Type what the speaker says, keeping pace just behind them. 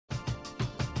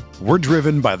We're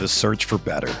driven by the search for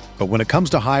better. But when it comes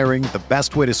to hiring, the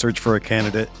best way to search for a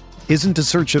candidate isn't to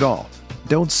search at all.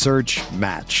 Don't search,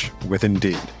 match with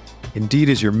Indeed. Indeed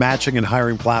is your matching and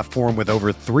hiring platform with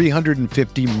over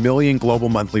 350 million global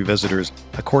monthly visitors,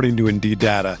 according to Indeed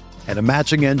data, and a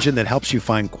matching engine that helps you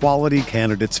find quality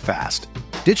candidates fast.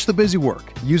 Ditch the busy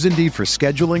work. Use Indeed for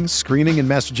scheduling, screening, and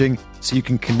messaging so you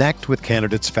can connect with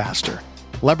candidates faster.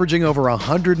 Leveraging over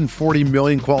 140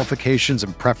 million qualifications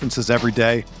and preferences every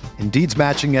day, Indeed's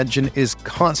matching engine is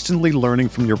constantly learning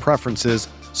from your preferences,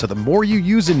 so the more you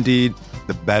use Indeed,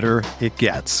 the better it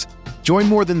gets. Join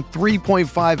more than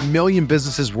 3.5 million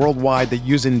businesses worldwide that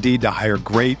use Indeed to hire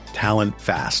great talent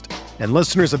fast. And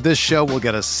listeners of this show will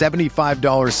get a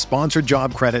 $75 sponsored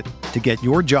job credit to get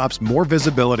your jobs more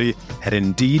visibility at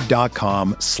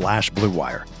Indeed.com/Blue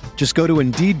Wire. Just go to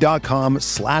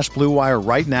Indeed.com/Blue Wire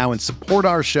right now and support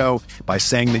our show by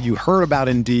saying that you heard about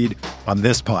Indeed on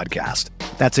this podcast.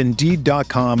 That's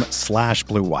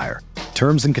Indeed.com/Blue Wire.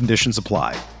 Terms and conditions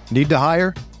apply. Need to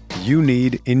hire? You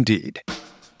need Indeed.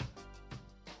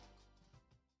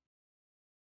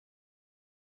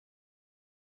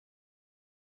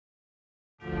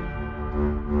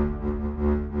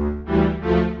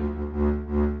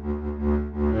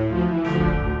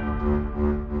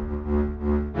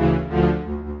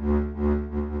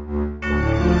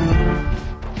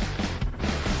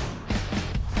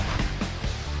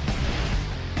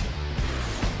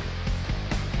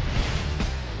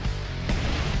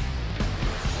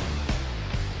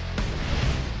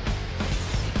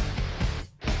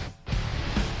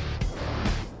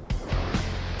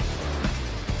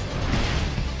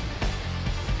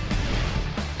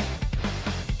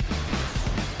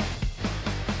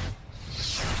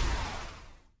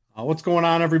 What's going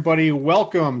on, everybody?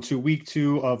 Welcome to week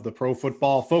 2 of the Pro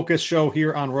Football Focus show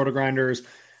here on Roto-Grinders.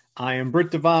 I am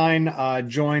Britt Devine,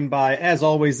 joined by, as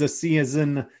always, this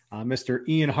season, Mr.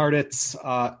 Ian Hartitz.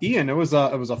 Ian, it was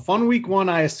a fun week 1.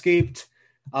 I escaped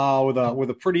with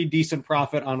a pretty decent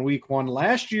profit on week 1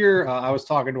 last year. I was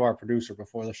talking to our producer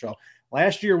before the show.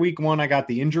 Last year, week 1, I got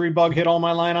the injury bug hit all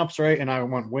my lineups, right? And I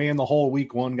went way in the hole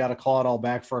week 1, got to claw it all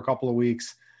back for a couple of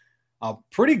weeks.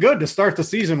 Pretty good to start the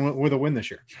season with a win this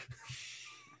year.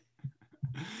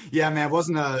 Yeah, man, it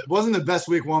wasn't the best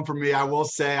week 1 for me. I will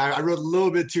say I rode a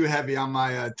little bit too heavy on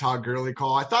my Todd Gurley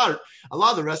call. I thought a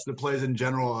lot of the rest of the plays in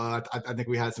general, I think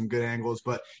we had some good angles,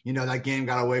 but that game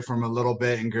got away from him a little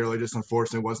bit, and Gurley just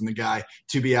unfortunately wasn't the guy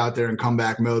to be out there in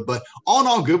comeback mode. But all in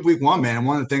all, good week 1, man. And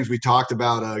one of the things we talked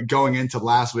about going into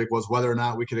last week was whether or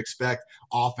not we could expect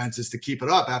offenses to keep it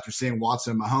up after seeing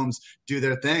Watson and Mahomes do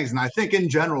their things. And I think in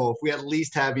general, if we at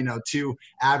least have 2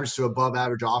 average to above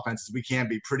average offenses, we can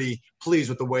be pretty pleased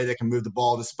with the way they can move the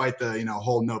ball despite the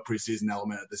whole no preseason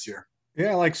element of this year.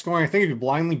 Yeah, I like scoring. I think if you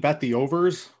blindly bet the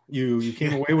overs, you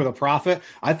came away with a profit.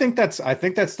 I think that's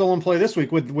still in play this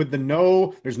week with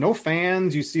there's no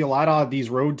fans. You see a lot of these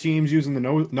road teams using the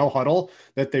no huddle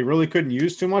that they really couldn't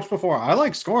use too much before. I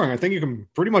like scoring. I think you can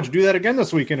pretty much do that again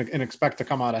this week and expect to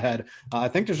come out ahead. I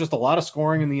think there's just a lot of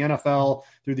scoring in the NFL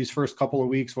through these first couple of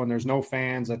weeks when there's no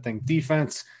fans. I think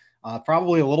defense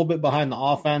probably a little bit behind the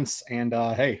offense. And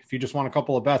hey, if you just want a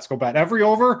couple of bets, go bet every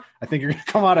over. I think you're going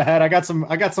to come out ahead. I got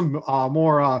some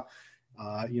more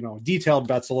detailed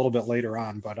bets a little bit later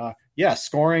on. But yeah,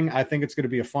 scoring, I think it's going to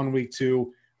be a fun week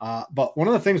too. But one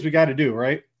of the things we got to do,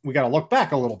 right? We got to look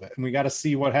back a little bit and we got to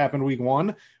see what happened week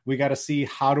 1. We got to see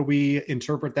how do we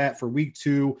interpret that for week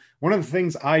 2. One of the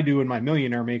things I do in my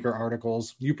Millionaire Maker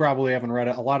articles, you probably haven't read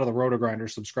it. A lot of the Roto-Grinder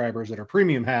subscribers that are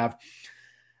premium have.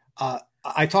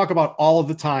 I talk about all of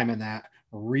the time in that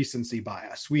recency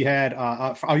bias. We had,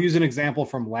 I'll use an example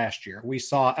from last year. We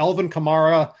saw Alvin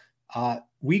Kamara,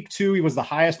 week 2, he was the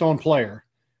highest owned player.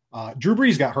 Drew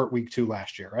Brees got hurt week 2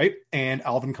 last year, right? And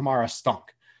Alvin Kamara stunk.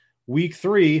 Week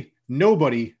 3,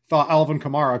 nobody thought Alvin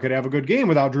Kamara could have a good game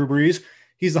without Drew Brees.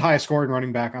 He's the highest scoring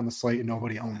running back on the slate and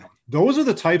nobody owned him. Those are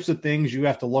the types of things you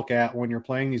have to look at when you're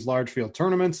playing these large field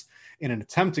tournaments in an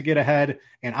attempt to get ahead.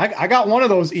 And I got one of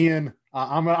those, Ian.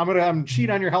 I'm cheat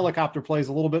on your helicopter plays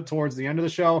a little bit towards the end of the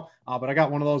show, but I got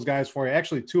one of those guys for you.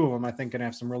 Actually, 2 of them I think can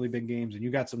have some really big games, and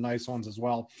you got some nice ones as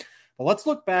well. But let's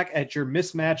look back at your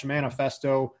mismatch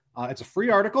manifesto. It's a free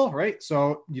article, right?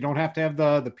 So you don't have to have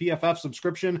the PFF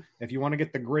subscription. If you want to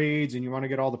get the grades and you want to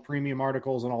get all the premium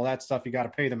articles and all that stuff, you got to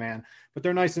pay the man. But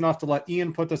they're nice enough to let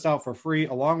Ian put this out for free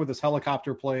along with his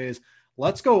helicopter plays.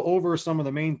 Let's go over some of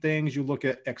the main things. You look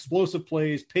at explosive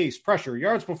plays, pace, pressure,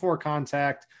 yards before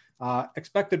contact,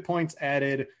 expected points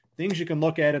added, things you can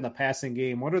look at in the passing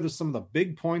game. What are some of the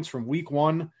big points from week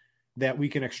 1 that we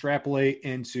can extrapolate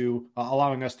into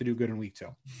allowing us to do good in week 2.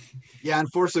 Yeah,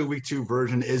 unfortunately, week 2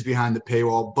 version is behind the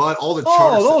paywall, but all the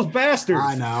charts. Oh, those bastards!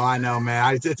 I know,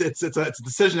 man. It's a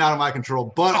decision out of my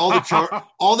control. But all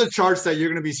the charts that you're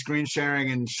going to be screen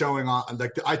sharing and showing on,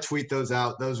 like I tweet those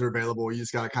out. Those are available. You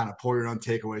just got to kind of pull your own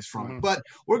takeaways from it. But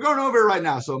we're going over it right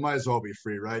now, so it might as well be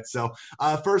free, right? So,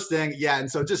 first thing, yeah, and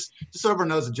so just so everyone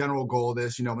knows the general goal of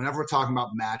this. Whenever we're talking about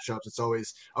matchups, it's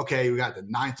always okay. We got the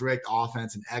 9th ranked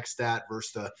offense and X stat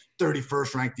versus the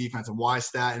 31st ranked defense and Y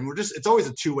stat, and it's always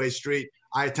a two-way street.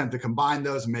 I attempt to combine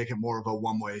those and make it more of a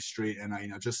one-way street and,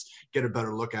 just get a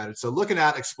better look at it. So looking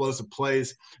at explosive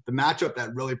plays, the matchup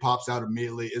that really pops out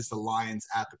immediately is the Lions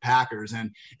at the Packers.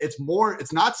 And it's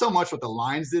not so much what the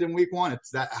Lions did in week 1. It's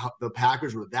that the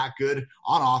Packers were that good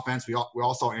on offense. We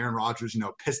all saw Aaron Rodgers,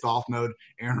 pissed off mode.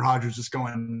 Aaron Rodgers just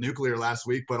going nuclear last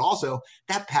week. But also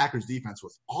that Packers defense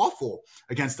was awful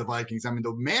against the Vikings. I mean,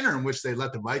 the manner in which they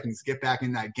let the Vikings get back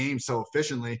in that game so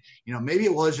efficiently, maybe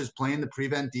it was just playing the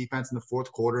prevent defense in the fourth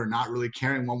quarter and not really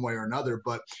caring one way or another,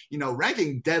 but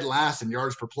ranking dead last in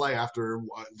yards per play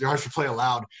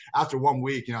allowed after 1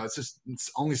 week,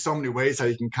 it's only so many ways how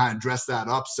you can kind of dress that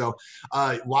up. So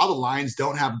while the Lions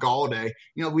don't have Galladay,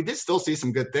 we did still see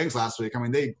some good things last week. I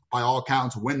mean, they by all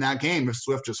accounts win that game if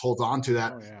Swift just holds on to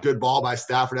that good ball by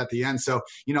Stafford at the end. So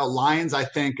Lions, I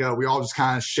think we all just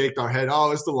kind of shaked our head.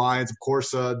 Oh, it's the Lions. Of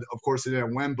course they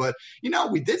didn't win, but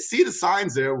we did see the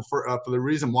signs there for the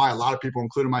reason why a lot of people,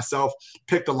 including myself,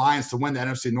 picked the Lions to win the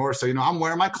NFC North. So, I'm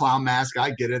wearing my clown mask. I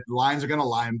get it. The Lions are going to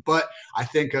lie. But I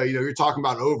think, you're talking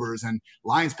about overs, and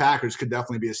Lions-Packers could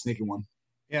definitely be a sneaky one.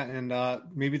 Yeah, and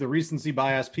maybe the recency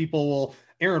bias people will –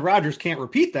 Aaron Rodgers can't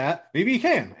repeat that. Maybe he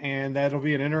can, and that'll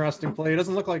be an interesting play. It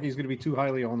doesn't look like he's going to be too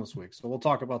highly owned this week, so we'll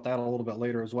talk about that a little bit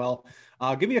later as well.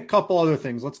 Give me a couple other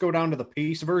things. Let's go down to the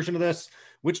pace version of this.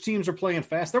 Which teams are playing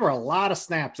fast? There were a lot of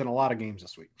snaps in a lot of games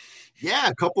this week. Yeah,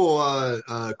 a couple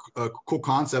cool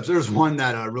concepts. There's one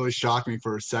that really shocked me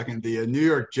for a second. The New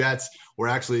York Jets were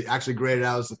actually graded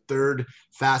out as the 3rd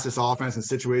fastest offense in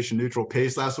situation neutral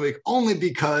pace last week, only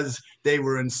because they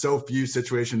were in so few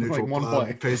situation neutral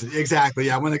paces. Exactly.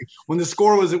 Yeah. When the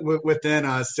score was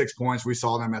within 6 points, we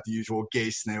saw them at the usual gay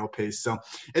snail pace. So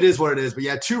it is what it is. But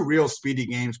yeah, 2 real speedy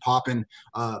games popping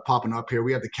up here.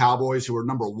 We have the Cowboys, who were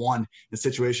number 1 in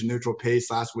situation neutral pace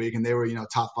last week, and they were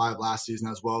top 5 last season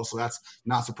as well. So that's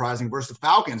not surprising. Versus the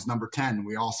Falcons, number 10.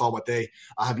 We all saw what they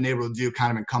have been able to do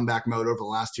kind of in comeback mode over the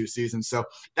last 2 seasons. So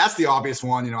that's the obvious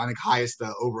one. I think highest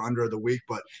over under of the week.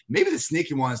 But maybe the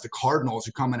sneaky one is the Cardinals,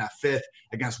 who come in at 5th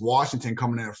against Washington,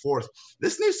 coming in at 4th.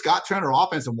 This new Scott Turner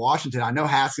offense in Washington, I know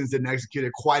Haskins didn't execute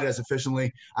it quite as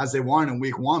efficiently as they wanted in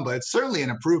week 1, but it's certainly an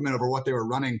improvement over what they were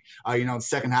running, the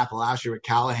second half of last year with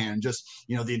Callahan. Just,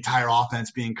 the entire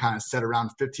offense being kind of set around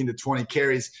 15 to 20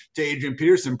 carries to Adrian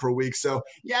Peterson per week. So,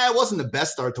 yeah, it wasn't the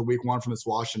best start to week 1 from this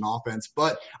Washington offense,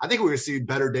 but I think we're going to see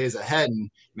better days ahead. And,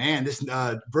 man, this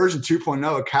version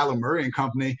 2.0 of Kyler Murray and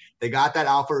company, they got that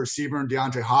alpha receiver in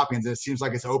DeAndre Hopkins, and it seems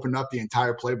like it's opened up the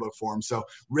entire playbook for him. So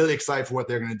really excited for what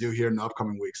they're going to do here in the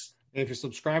upcoming weeks. If you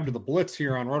subscribe to the Blitz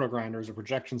here on RotoGrinders, a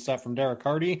projection set from Derek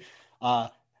Hardy,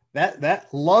 that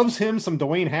loves him some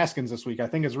Dwayne Haskins this week. I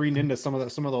think is reading into some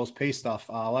of those pay stuff.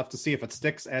 I'll have to see if it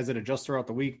sticks as it adjusts throughout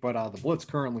the week. But the Blitz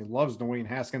currently loves Dwayne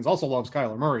Haskins, also loves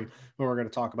Kyler Murray, who we're going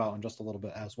to talk about in just a little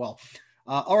bit as well.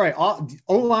 All right,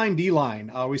 O-line,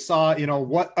 D-line. We saw,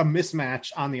 what a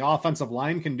mismatch on the offensive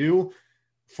line can do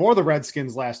for the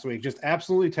Redskins last week. Just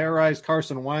absolutely terrorized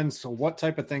Carson Wentz. So what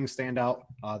type of things stand out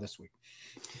this week?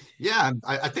 Yeah,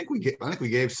 I think we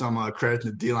gave some credit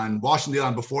to the D-line, Washington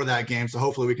D-line before that game, so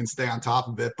hopefully we can stay on top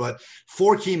of it. But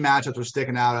 4 key matchups are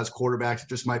sticking out as quarterbacks. It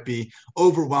just might be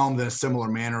overwhelmed in a similar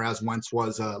manner as Wentz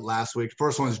was last week.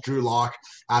 First one is Drew Lock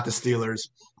at the Steelers.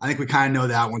 I think we kind of know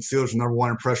that one. Steelers were number 1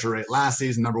 in pressure rate last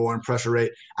season, number 1 in pressure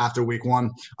rate after week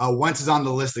 1. Wentz is on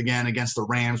the list again against the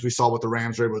Rams. We saw what the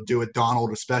Rams were able to do with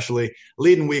Donald, especially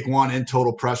leading week 1 in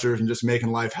total pressures and just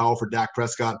making life hell for Dak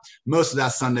Prescott most of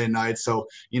that Sunday night. So,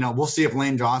 we'll see if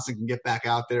Lane Johnson can get back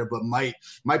out there, but might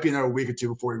be another week or 2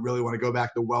 before we really want to go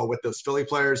back to well with those Philly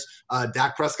players.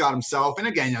 Dak Prescott himself, and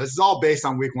again, this is all based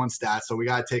on week 1 stats, so we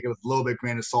got to take it with a little bit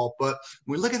grain of salt. But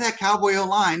when we look at that Cowboy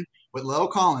O-line, with Leo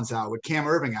Collins out, with Cam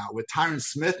Irving out, with Tyron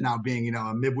Smith now being,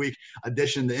 a midweek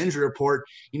addition to the injury report,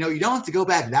 you don't have to go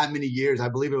back that many years. I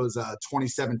believe it was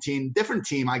 2017. Different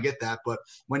team, I get that. But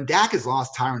when Dak has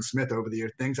lost Tyron Smith over the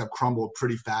year, things have crumbled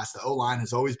pretty fast. The O-line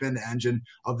has always been the engine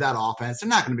of that offense. They're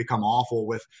not going to become awful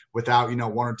without, 1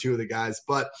 or 2 of the guys.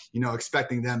 But,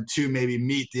 expecting them to maybe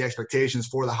meet the expectations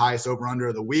for the highest over-under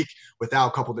of the week without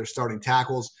a couple of their starting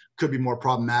tackles could be more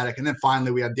problematic. And then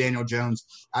finally, we have Daniel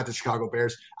Jones at the Chicago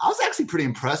Bears. I was actually pretty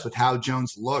impressed with how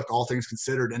Jones looked, all things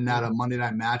considered, in that Monday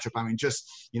night matchup. I mean, just,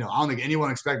 I don't think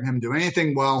anyone expected him to do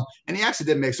anything well. And he actually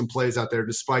did make some plays out there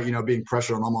despite, being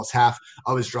pressured on almost half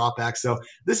of his dropbacks. So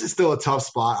this is still a tough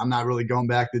spot. I'm not really going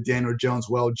back to Daniel Jones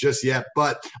well just yet,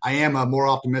 but I am more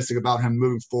optimistic about him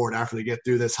moving forward after they get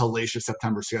through this hellacious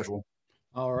September schedule.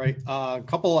 All right.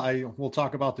 We'll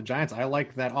talk about the Giants. I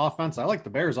like that offense. I like the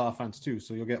Bears offense too.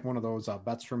 So you'll get one of those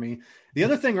bets for me. The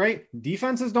other thing, right?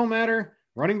 Defenses don't matter.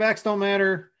 Running backs don't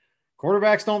matter.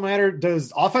 Quarterbacks don't matter.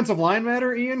 Does offensive line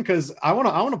matter, Ian? Because I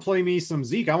want to play me some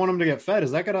Zeke. I want him to get fed. Is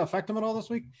that going to affect him at all this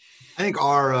week? I think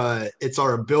it's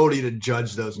our ability to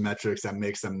judge those metrics that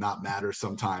makes them not matter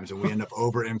sometimes, and we end up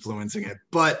over influencing it.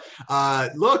 But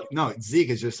Zeke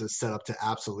is just a setup to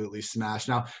absolutely smash.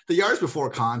 Now, the yards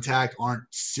before contact aren't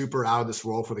super out of this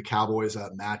world for the Cowboys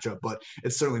matchup, but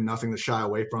it's certainly nothing to shy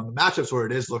away from. The matchups where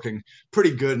it is looking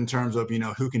pretty good in terms of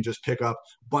who can just pick up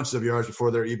bunches of yards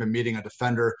before they're even meeting a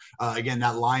defender. Again,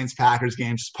 that Lions-Packers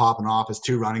game just popping off as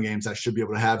two running games that should be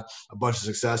able to have a bunch of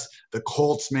success. The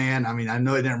Colts, man, I mean, I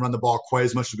know they didn't run the ball quite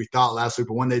as much as we thought last week,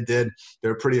 but when they did, they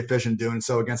were pretty efficient doing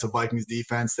so against the Vikings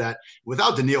defense that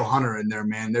without Danielle Hunter in there,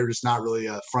 man, they're just not really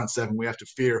a front seven we have to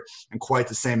fear in quite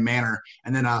the same manner.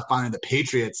 And then finally the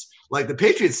Patriots. Like the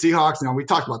Patriots-Seahawks, we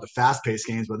talked about the fast-paced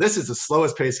games, but this is the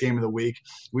slowest-paced game of the week.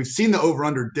 We've seen the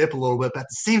over-under dip a little bit, but at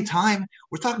the same time,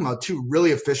 we're talking about two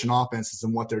really efficient offenses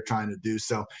and what they're trying to do.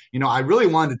 So, I really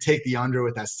wanted to take the under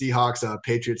with that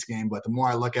Seahawks-Patriots game, but the more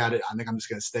I look at it, I think I'm just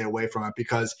going to stay away from it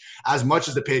because as much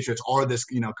as the Patriots are this,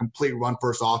 complete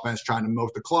run-first offense trying to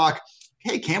milk the clock,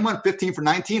 hey, Cam went 15 for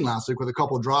 19 last week with a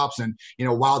couple of drops. And,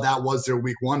 while that was their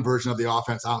week one version of the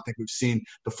offense, I don't think we've seen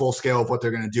the full scale of what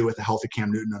they're going to do with a healthy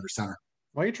Cam Newton under center.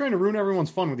 Why are you trying to ruin everyone's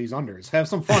fun with these unders? Have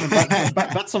some fun and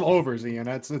bet some overs, Ian.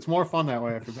 It's more fun that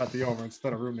way if you bet the over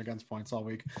instead of rooting against points all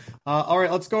week. All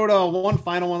right, let's go to one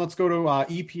final one. Let's go to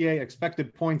EPA,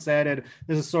 expected points added.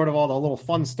 This is sort of all the little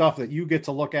fun stuff that you get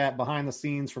to look at behind the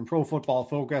scenes from Pro Football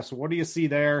Focus. What do you see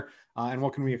there, and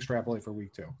what can we extrapolate for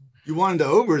week 2? You wanted the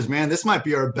overs, man. This might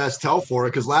be our best tell for it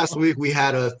because last week we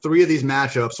had 3 of these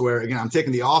matchups where, again, I'm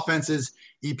taking the offenses,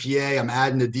 EPA, I'm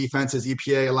adding the defenses,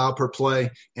 EPA allowed per play,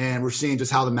 and we're seeing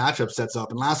just how the matchup sets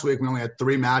up. And last week we only had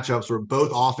 3 matchups where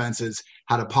both offenses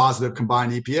had a positive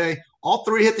combined EPA. All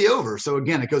 3 hit the over. So,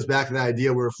 again, it goes back to the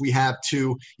idea where if we have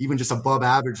 2 even just above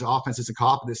average offenses in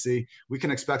competency, we can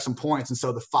expect some points. And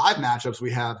so the 5 matchups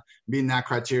we have meeting that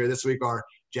criteria this week are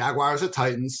Jaguars at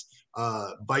Titans,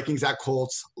 Vikings at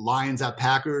Colts, Lions at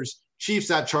Packers, Chiefs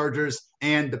at Chargers,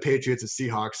 and the Patriots at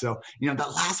Seahawks. So, that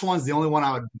last one's the only one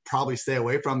I would probably stay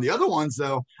away from. The other ones,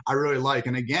 though, I really like.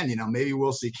 And again, maybe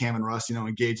we'll see Cam and Russ,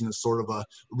 engage in a sort of a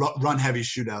run-heavy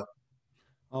shootout.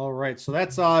 All right, so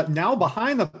that's now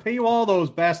behind the paywall, those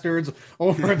bastards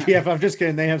over at DFS. Just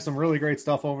kidding. They have some really great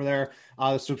stuff over there.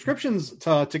 The subscriptions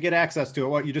to get access to it,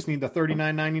 what, you just need the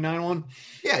 $39.99 one?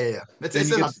 Yeah.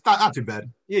 It's not too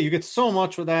bad. Yeah, you get so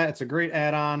much with that. It's a great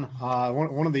add-on.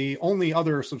 One of the only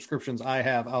other subscriptions I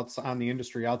have on the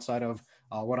industry outside of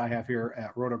what I have here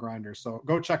at RotoGrinders. So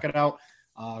go check it out.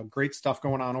 Great stuff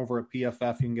going on over at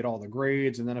PFF. You can get all the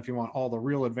grades, and then if you want all the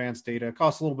real advanced data, it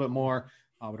costs a little bit more.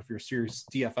 But if you're a serious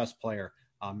DFS player,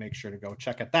 make sure to go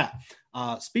check at that.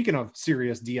 Speaking of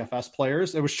serious DFS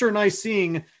players, it was sure nice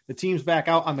seeing the teams back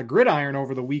out on the gridiron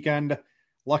over the weekend.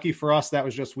 Lucky for us, that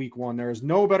was just week 1. There is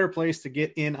no better place to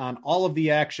get in on all of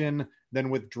the action than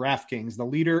with DraftKings, the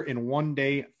leader in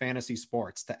one-day fantasy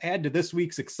sports. To add to this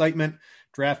week's excitement,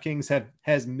 DraftKings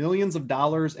has millions of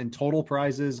dollars in total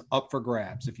prizes up for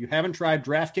grabs. If you haven't tried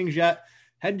DraftKings yet,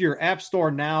 head to your app store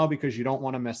now because you don't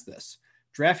want to miss this.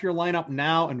 Draft your lineup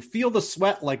now and feel the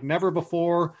sweat like never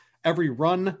before. Every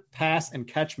run, pass, and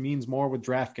catch means more with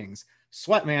DraftKings.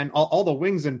 Sweat, man. All the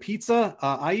wings and pizza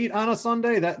I eat on a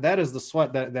Sunday, that is the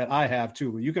sweat that I have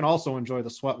too. You can also enjoy the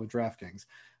sweat with DraftKings.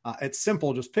 It's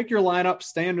simple. Just pick your lineup,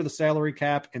 stay under the salary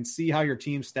cap, and see how your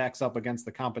team stacks up against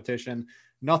the competition.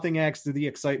 Nothing adds to the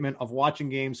excitement of watching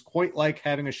games quite like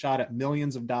having a shot at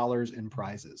millions of dollars in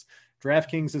prizes.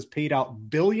 DraftKings has paid out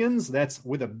billions, that's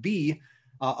with a B,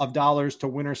 of dollars to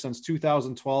winners since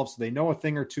 2012, so they know a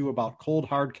thing or two about cold,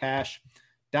 hard cash.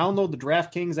 Download the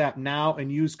DraftKings app now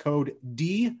and use code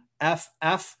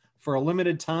DFF for a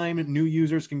limited time. New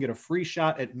users can get a free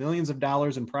shot at millions of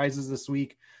dollars in prizes this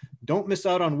week. Don't miss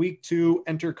out on week 2.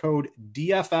 Enter code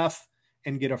DFF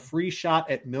and get a free shot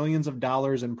at millions of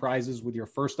dollars in prizes with your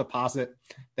first deposit.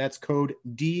 That's code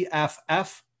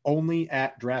DFF only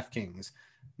at DraftKings.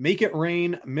 Make it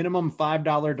rain. Minimum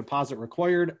 $5 deposit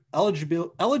required.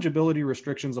 Eligibility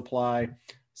restrictions apply.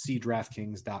 See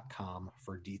DraftKings.com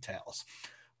for details.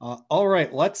 All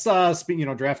right, let's speak.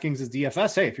 DraftKings is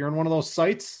DFS. Hey, if you're in one of those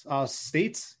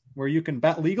states where you can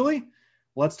bet legally,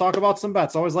 let's talk about some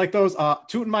bets. Always like those.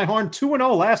 Tooting my horn,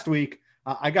 2-0 last week.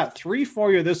 I got 3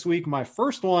 for you this week. My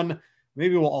first one,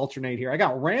 maybe we'll alternate here. I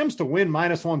got Rams to win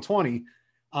 -120.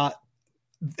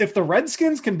 If the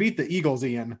Redskins can beat the Eagles,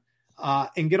 Ian,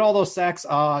 and get all those sacks,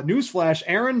 newsflash,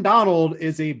 Aaron Donald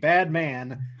is a bad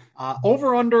man.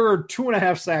 Over under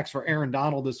 2.5 sacks for Aaron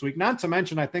Donald this week. Not to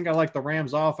mention, I think I like the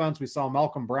Rams offense. We saw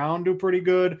Malcolm Brown do pretty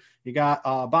good. You got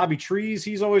Bobby Trees.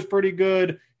 He's always pretty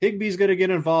good. Higbee's going to get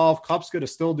involved. Kupp's going to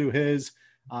still do his.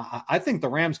 I think the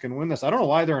Rams can win this. I don't know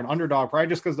why they're an underdog, probably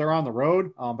just because they're on the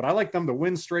road. But I like them to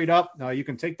win straight up. You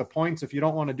can take the points if you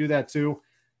don't want to do that too.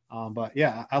 But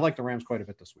yeah, I like the Rams quite a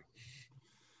bit this week.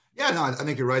 Yeah, no, I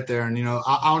think you're right there. And,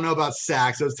 I don't know about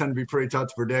sacks. Those tend to be pretty tough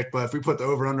to predict. But if we put the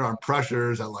over-under on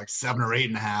pressures at like 7 or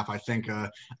 8.5, I think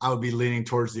I would be leaning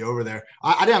towards the over there.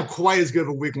 I didn't have quite as good of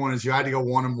a week one as you. I had to go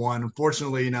 1-1.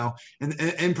 Unfortunately,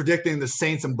 in predicting the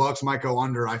Saints and Bucks might go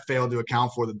under, I failed to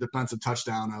account for the defensive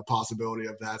touchdown possibility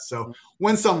of that. So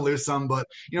win some, lose some. But,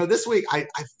 this week I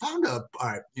found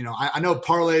I know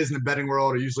parlays in the betting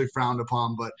world are usually frowned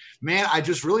upon. But, man, I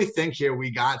just really think here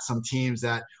we got some teams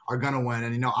that are going to win.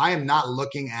 And, I am not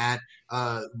looking at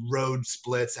road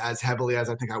splits as heavily as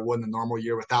I think I would in the normal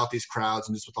year without these crowds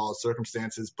and just with all the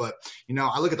circumstances. But,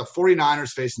 I look at the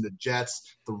 49ers facing the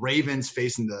Jets, the Ravens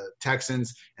facing the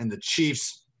Texans, and the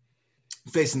Chiefs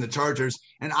facing the Chargers.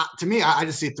 And to me, I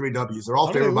just see 3 W's. They're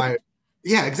all favored by –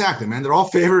 yeah, exactly, man. They're all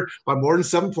favored by more than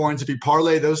 7 points. If you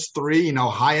parlay those 3,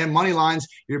 high-end money lines,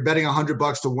 you're betting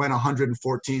 $100 to win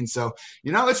 114. So,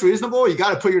 it's reasonable. You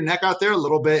got to put your neck out there a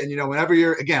little bit. And, whenever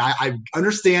you're – again, I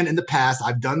understand in the past,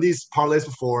 I've done these parlays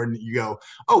before, and you go,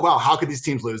 oh, wow, how could these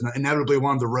teams lose? And inevitably,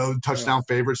 one of the road touchdown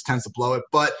favorites tends to blow it.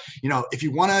 But, if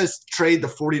you want to trade the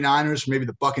 49ers for maybe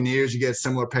the Buccaneers, you get a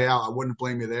similar payout. I wouldn't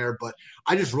blame you there. But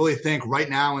I just really think right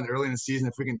now and early in the season,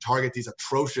 if we can target these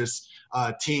atrocious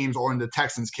teams, or in the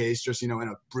Texans case, just, in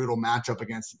a brutal matchup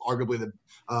against arguably the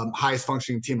highest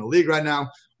functioning team in the league right now,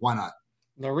 why not?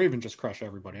 The Ravens just crush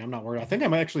everybody. I'm not worried. I think I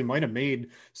might have made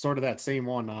sort of that same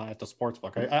one at the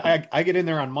sportsbook. I get in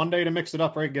there on Monday to mix it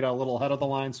up, right? Get a little ahead of the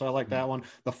line. So I like that one.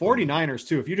 The 49ers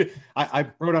too. If you just, I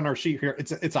wrote on our sheet here,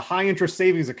 it's a high interest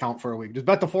savings account for a week. Just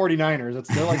bet the 49ers.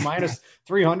 They're like minus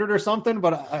 300 or something,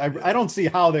 but I don't see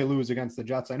how they lose against the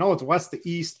Jets. I know it's west to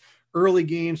east, early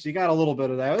games, so you got a little bit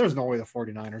of that. There's no way the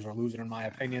 49ers are losing, in my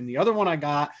opinion. The other one I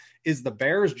got is the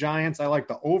Bears-Giants. I like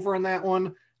the over in that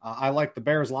one. I like the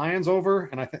Bears-Lions over,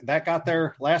 and I think that got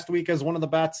there last week as one of the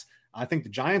bets. I think the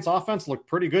Giants' offense looked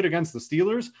pretty good against the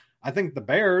Steelers. I think the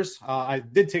Bears, I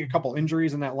did take a couple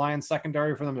injuries in that Lions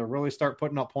secondary for them to really start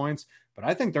putting up points, but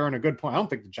I think they're in a good point. I don't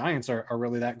think the Giants are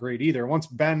really that great either. Once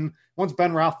Ben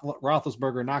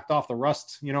Roethlisberger knocked off the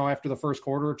rust, after the first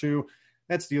quarter or two,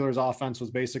 that Steelers offense was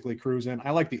basically cruising.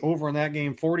 I like the over in that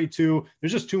game, 42.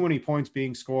 There's just too many points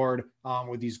being scored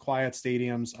with these quiet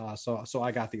stadiums. So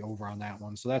I got the over on that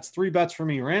one. So that's 3 bets for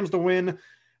me. Rams to win.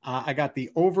 I got the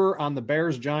over on the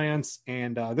Bears Giants.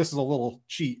 And this is a little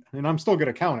cheat, and I'm still going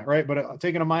to count it, right? But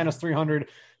taking a minus 300,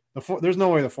 there's no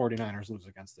way the 49ers lose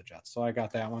against the Jets. So I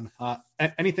got that one.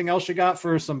 Anything else you got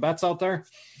for some bets out there?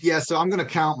 Yeah, so I'm going to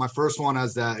count my first one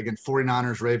as that, again,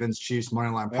 49ers, Ravens, Chiefs,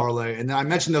 moneyline parlay. And then I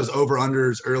mentioned those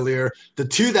over-unders earlier. The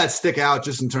 2 that stick out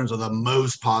just in terms of the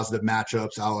most positive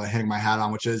matchups I'll hang my hat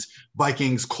on, which is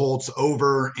Vikings, Colts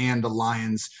over, and the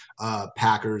Lions,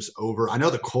 Packers over. I know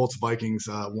the Colts, Vikings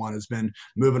one has been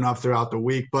moving up throughout the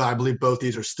week, but I believe both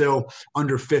these are still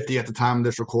under 50 at the time of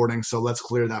this recording. So let's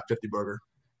clear that 50 burger.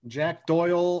 Jack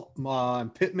Doyle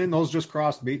and Pittman, those just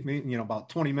crossed beat me, about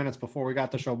 20 minutes before we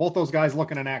got the show. Both those guys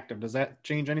looking inactive. Does that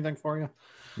change anything for you?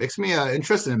 Makes me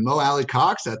interested in Mo Alley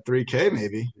Cox at 3K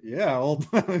maybe. Yeah, we'll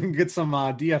get some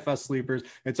DFS sleepers.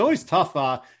 It's always tough.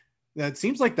 It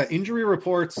seems like the injury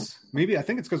reports, maybe I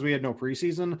think it's because we had no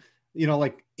preseason,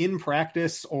 like in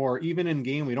practice or even in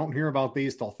game, we don't hear about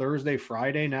these till Thursday,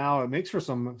 Friday now. It makes for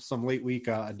some late week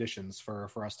additions for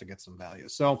us to get some value.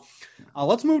 So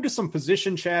let's move to some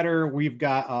position chatter. We've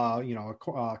got,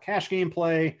 a cash game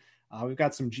play. We've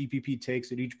got some GPP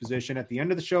takes at each position. At the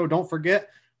end of the show, don't forget,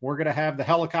 we're going to have the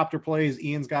helicopter plays.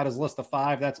 Ian's got his list of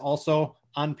 5. That's also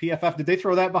on PFF. Did they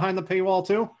throw that behind the paywall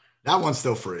too? That one's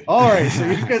still free. All right. So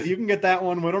you can get that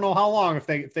one. We don't know how long. If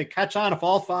they catch on, if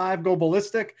all 5 go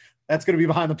ballistic, that's going to be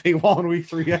behind the paywall in week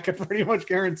 3. I can pretty much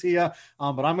guarantee you.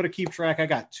 But I'm going to keep track. I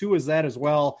got 2 as that as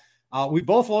well. We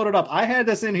both loaded up. I had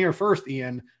this in here first,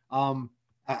 Ian.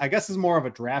 I guess is more of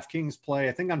a DraftKings play.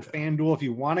 I think on FanDuel, if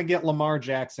you want to get Lamar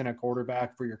Jackson at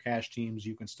quarterback for your cash teams,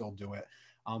 you can still do it.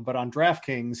 But on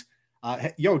DraftKings,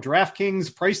 Yo,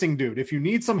 DraftKings pricing dude, if you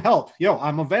need some help, yo,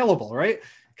 I'm available, right?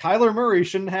 Kyler Murray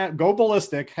shouldn't go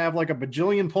ballistic, have like a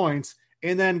bajillion points,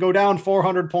 and then go down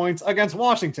 400 points against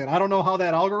Washington. I don't know how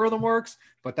that algorithm works,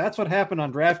 but that's what happened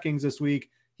on DraftKings this week.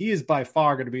 He is by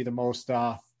far going to be the most,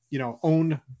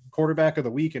 owned quarterback of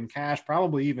the week in cash,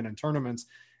 probably even in tournaments.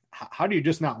 How do you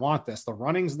just not want this? The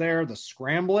running's there, the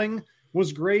scrambling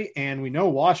was great, and we know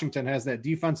Washington has that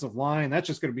defensive line. That's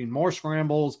just going to be more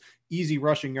scrambles, easy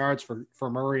rushing yards for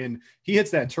Murray, and he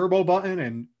hits that turbo button,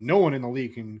 and no one in the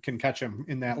league can catch him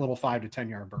in that little 5 to 10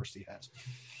 yard burst he has.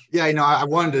 Yeah, I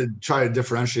wanted to try to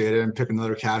differentiate it and pick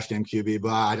another cash game QB,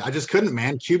 but I just couldn't,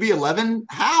 man. QB 11?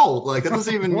 How? Like, that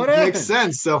doesn't even make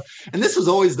sense. So, and this was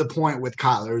always the point with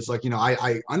Kyler. It's like,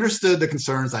 I understood the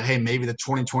concerns that, hey, maybe the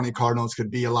 2020 Cardinals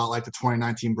could be a lot like the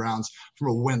 2019 Browns from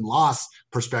a win-loss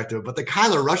perspective. But the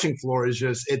Kyler rushing floor is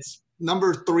just, it's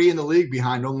number 3 in the league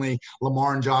behind only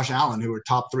Lamar and Josh Allen, who are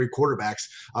top 3 quarterbacks,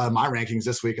 my rankings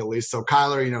this week at least. So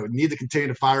Kyler, need to continue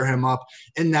to fire him up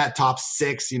in that top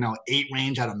 6, 8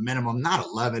 range at a minimum, not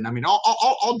 11. I mean,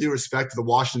 all due respect to the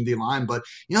Washington D-line, but,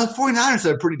 the 49ers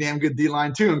had a pretty damn good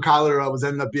D-line too, and Kyler was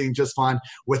ended up being just fine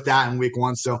with that in week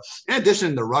 1. So in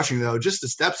addition to rushing, though, just the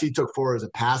steps he took forward as a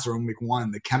passer in week 1,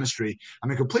 the chemistry,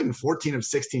 completing 14 of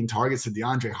 16 targets to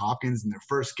DeAndre Hopkins in their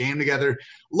first game together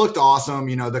looked awesome.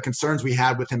 The concern we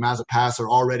had with him as a passer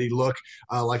already look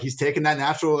like he's taken that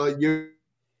natural year.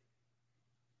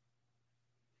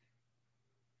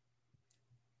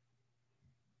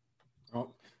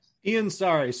 Oh, Ian,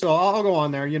 sorry. So I'll go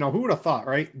on there. Who would have thought,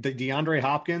 right? The DeAndre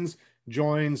Hopkins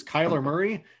joins Kyler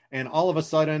Murray, and all of a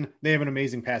sudden they have an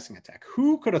amazing passing attack.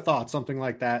 Who could have thought something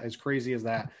like that, as crazy as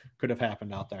that, could have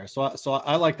happened out there? So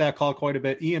I like that call quite a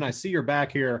bit. Ian, I see you're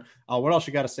back here. What else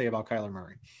you got to say about Kyler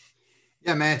Murray?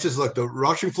 Yeah, man, it's just look, the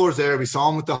rushing floor is there. We saw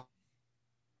him with the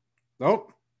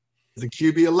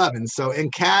QB 11. So in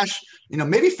cash,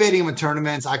 maybe fading him in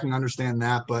tournaments, I can understand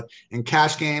that. But in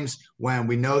cash games, when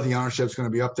we know the ownership is going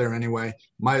to be up there anyway,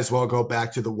 might as well go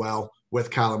back to the well with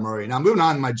Kyler Murray. Now, moving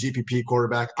on to my GPP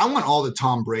quarterback, I want all the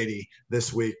Tom Brady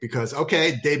this week because,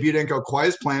 okay, debut didn't go quite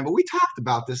as planned, but we talked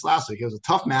about this last week. It was a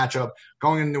tough matchup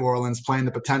going into New Orleans, playing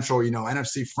the potential,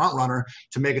 NFC frontrunner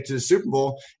to make it to the Super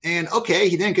Bowl. And, okay,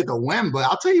 he didn't get the win, but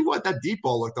I'll tell you what, that deep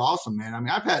ball looked awesome, man.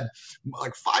 I've had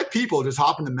like 5 people just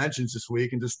hop into mentions this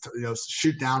week and just,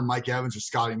 shoot down Mike Evans or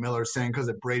Scotty Miller saying because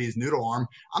of Brady's noodle arm.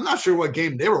 I'm not sure what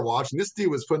game they were watching. This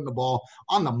dude was putting the ball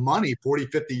on the money, 40,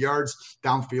 50 yards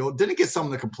downfield. Didn't get some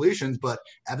of the completions, but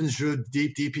Evans drew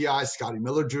deep DPI. Scotty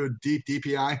Miller drew deep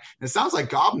DPI. And it sounds like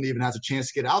Godwin even has a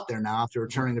chance to get out there now after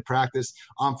returning to practice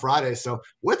on Friday. So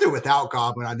with or without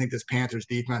Godwin, I think this Panthers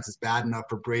defense is bad enough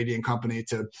for Brady and company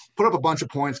to put up a bunch of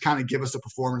points, kind of give us a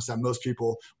performance that most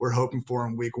people were hoping for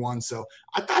in week 1. So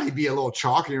I thought he'd be a little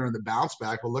chalkier in the bounce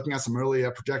back, but looking at some early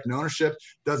projected ownership,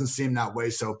 doesn't seem that way.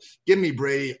 So give me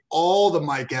Brady, all the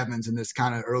Mike Evans in this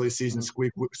kind of early season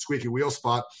squeaky wheel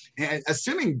spot. And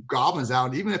assuming Godwin's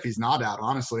out, even if he's not out,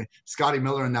 honestly, Scotty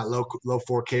Miller in that low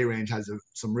 4K range has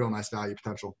some real nice value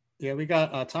potential. Yeah, we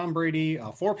got Tom Brady,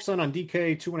 4% on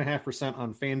DK, 2.5%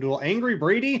 on FanDuel. Angry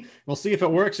Brady, we'll see if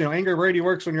it works. Angry Brady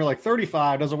works when you're like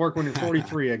 35, doesn't work when you're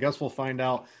 43. I guess we'll find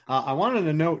out. I wanted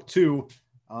to note, too,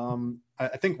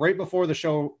 I think right before the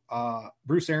show,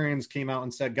 Bruce Arians came out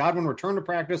and said Godwin returned to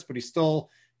practice, but he still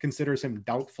considers him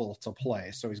doubtful to play.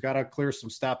 So he's got to clear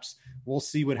some steps. We'll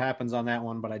see what happens on that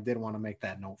one, but I did want to make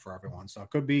that note for everyone. So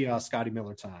it could be Scotty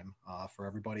Miller time for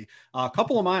everybody. A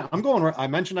couple of mine, I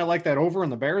mentioned I like that over in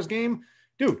the Bears game.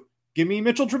 Dude, give me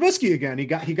Mitchell Trubisky again. He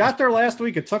got there last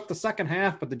week. It took the second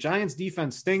half, but the Giants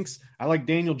defense stinks. I like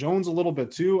Daniel Jones a little bit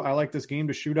too. I like this game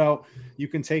to shoot out. You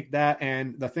can take that.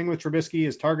 And the thing with Trubisky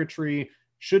is target tree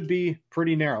should be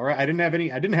pretty narrow, right? I didn't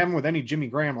have him with any Jimmy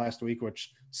Graham last week,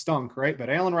 which stunk, right? But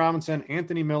Allen Robinson,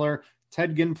 Anthony Miller,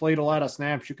 Ted Ginn played a lot of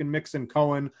snaps. You can mix in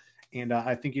Cohen, and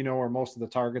I think where most of the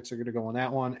targets are going to go on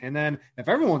that one. And then if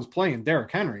everyone's playing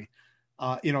Derrick Henry,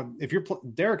 if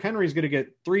Derrick Henry is going to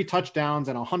get 3 touchdowns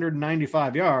and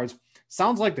 195 yards,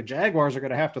 sounds like the Jaguars are going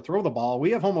to have to throw the ball.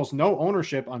 We have almost no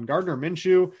ownership on Gardner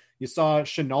Minshew. You saw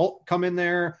Chenault come in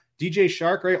there. DJ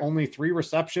Shark, right? Only 3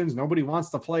 receptions. Nobody wants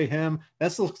to play him.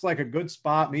 This looks like a good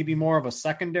spot, maybe more of a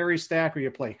secondary stack where you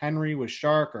play Henry with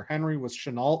Shark or Henry with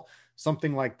Chenault,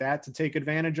 something like that to take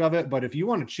advantage of it. But if you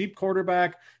want a cheap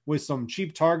quarterback with some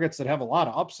cheap targets that have a lot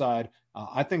of upside,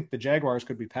 I think the Jaguars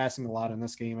could be passing a lot in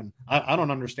this game. And I don't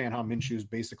understand how Minshew is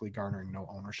basically garnering no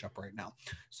ownership right now.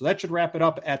 So that should wrap it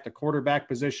up at the quarterback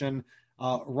position.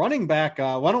 Running back,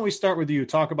 why don't we start with you?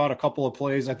 Talk about a couple of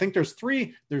plays. I think there's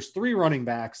three running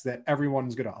backs that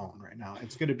everyone's going to own right now.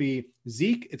 It's going to be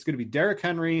Zeke, it's going to be Derrick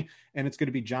Henry, and it's going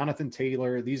to be Jonathan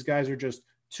Taylor. These guys are just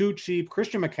too cheap.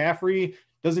 Christian McCaffrey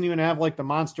doesn't even have like the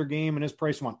monster game, and his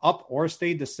price went up or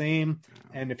stayed the same.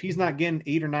 And if he's not getting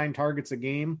 8 or 9 targets a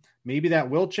game, maybe that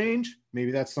will change.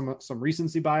 Maybe that's some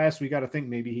recency bias. We got to think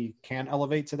maybe he can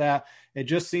elevate to that. It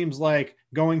just seems like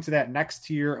going to that next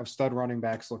tier of stud running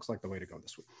backs looks like the way to go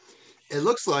this week. It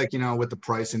looks like, with the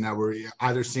pricing that we're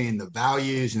either seeing the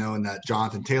values, in that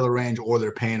Jonathan Taylor range, or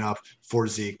they're paying up for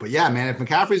Zeke. But yeah, man, if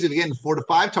McCaffrey's going to get 4 to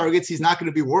 5 targets, he's not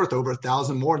going to be worth over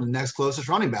 1,000 more than the next closest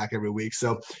running back every week.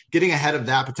 So getting ahead of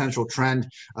that potential trend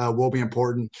will be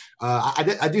important.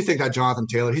 I do think that Jonathan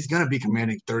Taylor, he's going to be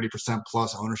commanding 30%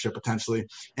 plus ownership potentially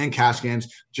in cash games.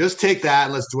 Just take that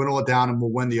and let's dwindle it down, and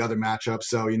we'll win the other matchup.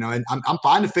 So, and I'm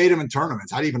fine to fade him in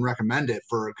tournaments. I'd even recommend it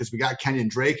because we got Kenyon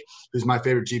Drake, who's my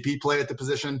favorite GP play at the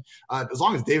position, as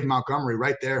long as David Montgomery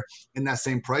right there in that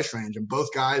same price range. And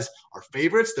both guys are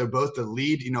favorites. They're both the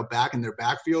lead, back in their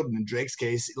backfield. And in Drake's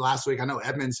case, last week, I know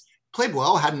Edmonds played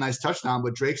well, had a nice touchdown,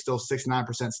 but Drake still 69%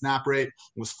 snap rate,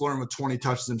 was flirting with 20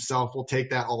 touches himself. We'll take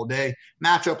that all day.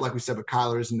 Matchup, like we said, with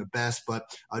Kyler isn't the best, but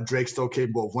Drake's still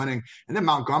capable of winning. And then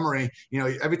Montgomery,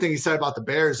 everything he said about the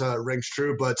Bears rings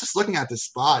true, but just looking at this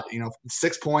spot,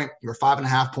 6-point or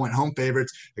 5.5-point home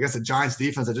favorites against the Giants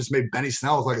defense that just made Benny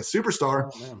Snell look like a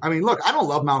superstar. Oh, I mean, look, I don't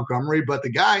love Montgomery, but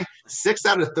the guy, 6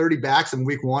 out of 30 backs in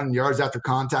week 1 in yards after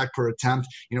contact per attempt.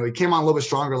 He came on a little bit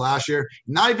stronger last year,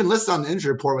 not even listed on the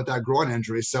injury report with that groin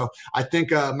injury. So I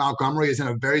think Montgomery is in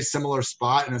a very similar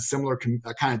spot in a similar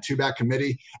kind of 2-back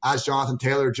committee as Jonathan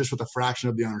Taylor, just with a fraction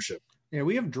of the ownership. Yeah,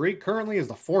 we have Drake currently as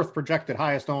the 4th projected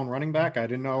highest owned running back. I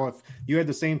didn't know if you had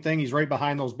the same thing. He's right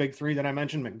behind those big 3 that I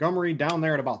mentioned. Montgomery down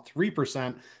there at about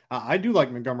 3%. I do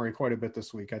like Montgomery quite a bit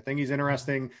this week. I think he's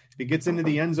interesting. If he gets into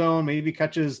the end zone, maybe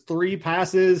catches 3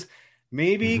 passes,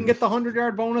 maybe he can get the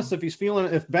 100-yard bonus if he's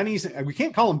feeling. If Benny's, we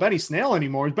can't call him Benny Snail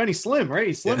anymore. He's Benny Slim, right?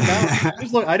 He's slimmed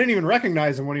down. I didn't even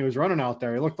recognize him when he was running out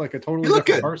there. He looked like a totally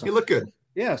different person. He looked good.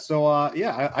 Yeah. So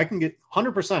I can get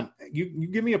 100%. You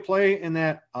give me a play in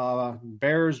that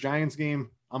Bears Giants game,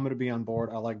 I'm going to be on board.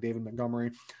 I like David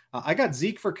Montgomery. I got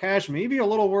Zeke for cash. Maybe a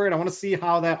little worried. I want to see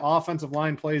how that offensive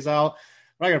line plays out.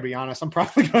 But I got to be honest. I'm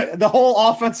probably the whole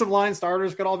offensive line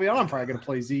starters could all be out. I'm probably going to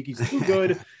play Zeke. He's too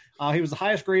good. He was the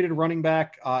highest graded running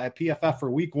back at PFF for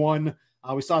week 1.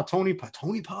 We saw Tony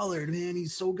Pollard, man.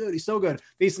 He's so good. He's so good.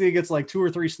 Basically, he gets like 2 or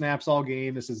 3 snaps all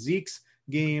game. This is Zeke's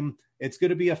game. It's going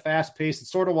to be a fast pace.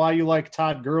 It's sort of why you like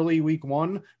Todd Gurley week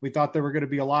 1. We thought there were going to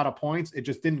be a lot of points. It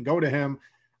just didn't go to him.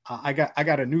 I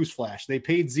got a news flash. They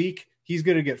paid Zeke. He's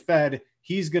going to get fed.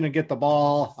 He's going to get the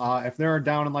ball. If they're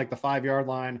down in like the 5-yard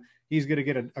line, he's going to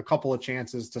get a couple of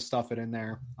chances to stuff it in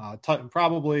there.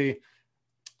 Probably.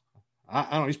 I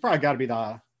don't know. He's probably got to be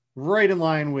right in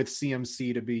line with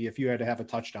CMC to be, if you had to have a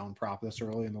touchdown prop this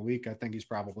early in the week. I think he's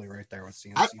probably right there with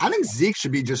CMC. I think Zeke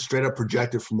should be just straight up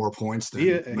projected for more points than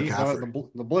McCaffrey.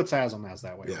 The Blitz has him as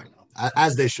that way right now.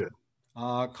 As they should.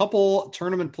 A couple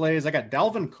tournament plays. I got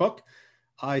Dalvin Cook.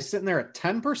 He's sitting there at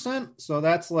 10%. So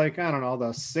that's like, I don't know,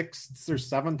 the 6th or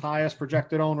 7th highest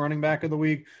projected owned running back of the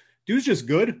week. Dude's just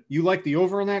good. You like the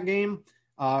over in that game.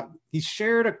 He's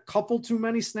shared a couple too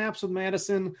many snaps with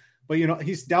Madison. But,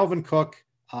 he's Dalvin Cook.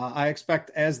 I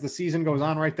expect as the season goes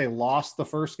on, right, they lost the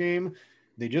first game.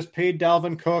 They just paid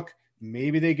Dalvin Cook.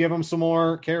 Maybe they give him some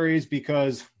more carries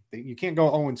because you can't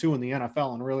go 0-2 in the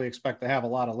NFL and really expect to have a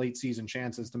lot of late season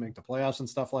chances to make the playoffs and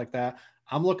stuff like that.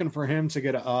 I'm looking for him to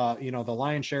get, the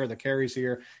lion's share of the carries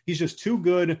here. He's just too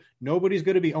good. Nobody's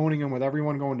going to be owning him with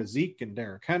everyone going to Zeke and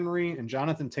Derrick Henry and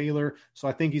Jonathan Taylor. So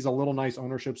I think he's a little nice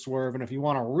ownership swerve. And if you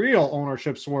want a real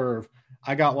ownership swerve,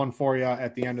 I got one for you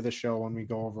at the end of the show when we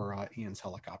go over Ian's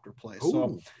helicopter play. Ooh.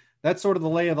 So that's sort of the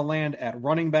lay of the land at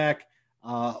running back.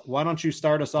 Why don't you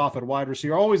start us off at wide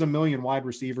receiver? Always a million wide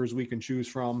receivers we can choose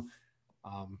from.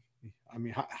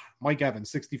 Mike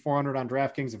Evans, 6,400 on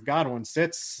DraftKings. If Godwin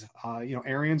sits,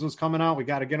 Arians was coming out. We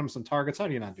got to get him some targets. How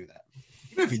do you not do that?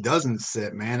 Even if he doesn't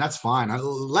sit, man, that's fine.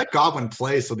 Let Godwin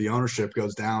play so the ownership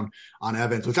goes down on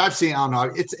Evans, which I've seen. I don't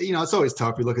know. It's always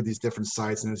tough. You look at these different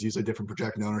sites, and there's usually different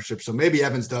projected ownership. So maybe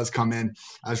Evans does come in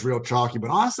as real chalky. But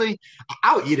honestly,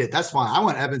 I'll eat it. That's fine. I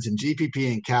want Evans in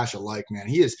GPP and cash alike, man.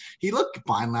 He looked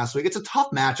fine last week. It's a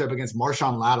tough matchup against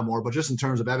Marshawn Lattimore, but just in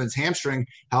terms of Evans' hamstring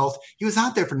health, he was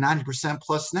out there for 90%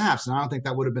 plus snaps, and I don't think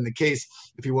that would have been the case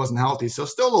if he wasn't healthy. So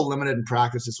still a little limited in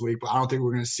practice this week, but I don't think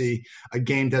we're going to see a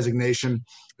game designation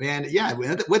And yeah,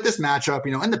 with this matchup,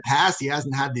 in the past, he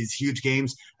hasn't had these huge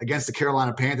games against the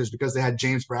Carolina Panthers because they had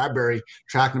James Bradbury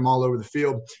tracking him all over the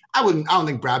field. I don't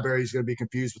think Bradbury is going to be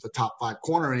confused with a top 5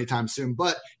 corner anytime soon,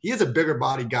 but he is a bigger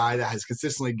body guy that has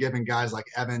consistently given guys like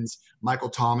Evans, Michael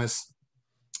Thomas,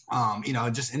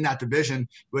 just in that division,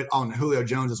 but on Julio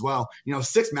Jones as well.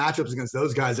 6 matchups against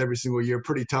those guys every single year,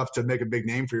 pretty tough to make a big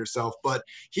name for yourself. But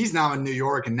he's now in New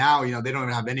York, and now, they don't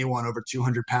even have anyone over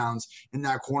 200 pounds in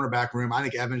that cornerback room. I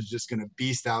think Evans is just going to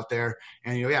beast out there.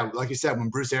 And, like you said, when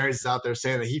Bruce Arians is out there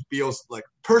saying that he feels like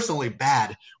personally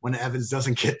bad when Evans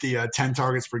doesn't get the 10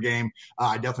 targets per game,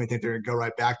 I definitely think they're going to go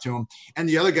right back to him. And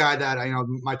the other guy that I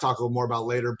might talk a little more about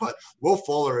later, but Will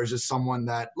Fuller is just someone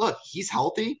that, look, he's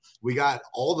healthy. We got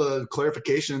all the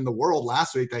clarification in the world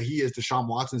last week that he is Deshaun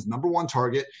Watson's number 1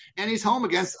 target, and he's home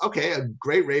against, a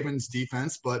great Ravens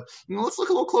defense, but let's look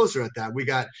a little closer at that. We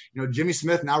got, Jimmy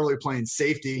Smith now really playing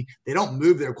safety. They don't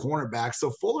move their cornerbacks, so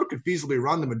Fuller could feasibly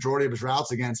run the majority of his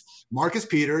routes against Marcus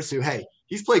Peters, who, hey,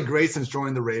 he's played great since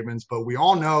joining the Ravens, but we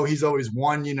all know he's always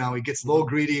one, he gets a little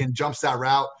greedy and jumps that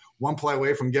route one play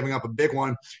away from giving up a big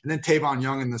one. And then Tavon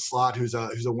Young in the slot, who's a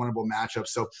winnable matchup.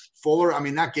 So Fuller,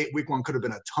 that week 1 could have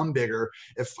been a ton bigger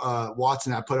if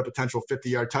Watson had put a potential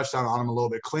 50-yard touchdown on him a little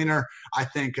bit cleaner. I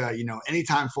think,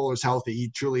 anytime Fuller's healthy, he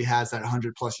truly has that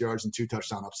 100-plus yards and 2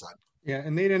 touchdown upside. Yeah,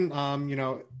 and they didn't,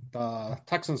 the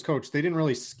Texans coach, they didn't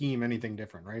really scheme anything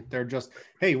different, right? They're just,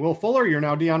 hey, Will Fuller, you're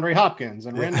now DeAndre Hopkins,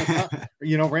 and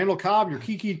Randall Cobb, you're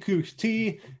Kiki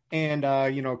Kuti,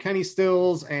 and Kenny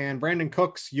Stills and Brandon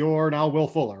Cooks, you're now Will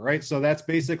Fuller, right? So that's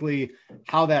basically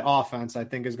how that offense, I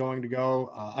think, is going to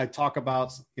go. I talk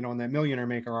about, in that Millionaire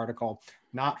Maker article,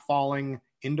 not falling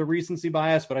into recency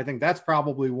bias, but I think that's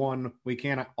probably one we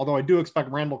can't, although I do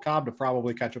expect Randall Cobb to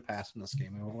probably catch a pass in this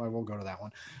game. I will go to that one.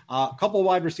 A couple of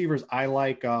wide receivers I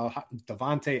like,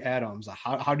 Devontae Adams.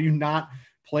 How do you not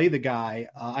play the guy?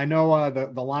 I know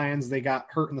the Lions, they got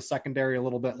hurt in the secondary a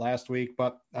little bit last week,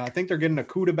 but I think they're getting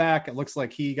Akuda back. It looks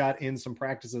like he got in some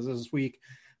practices this week,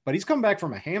 but he's come back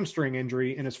from a hamstring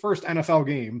injury in his first NFL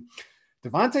game.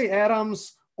 Devontae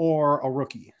Adams or a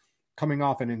rookie coming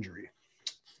off an injury?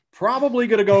 Probably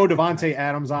going to go Devontae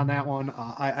Adams on that one.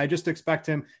 I just expect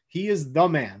him. He is the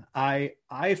man. I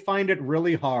find it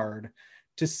really hard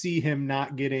to see him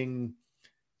not getting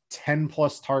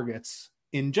 10-plus targets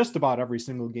in just about every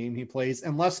single game he plays,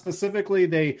 unless specifically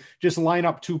they just line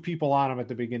up 2 people on him at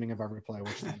the beginning of every play,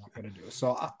 which they're not going to do.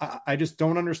 So I just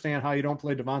don't understand how you don't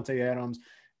play Devontae Adams.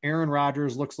 Aaron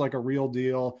Rodgers looks like a real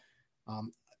deal.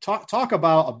 Talk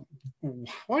about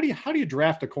how do you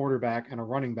draft a quarterback and a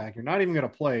running back you're not even going to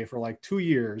play for like 2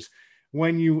 years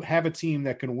when you have a team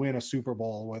that can win a Super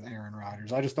Bowl with Aaron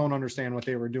Rodgers? I just don't understand what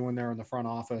they were doing there in the front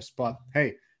office. But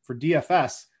hey, for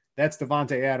DFS, that's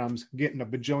Devontae Adams getting a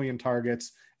bajillion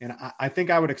targets, and I think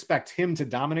I would expect him to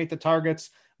dominate the targets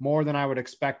more than I would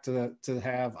expect to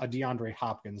have a DeAndre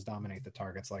Hopkins dominate the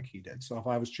targets like he did. So if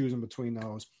I was choosing between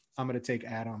those, I'm going to take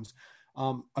Adams.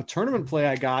 A tournament play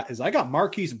I got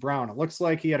Marquise Brown. It looks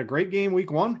like he had a great game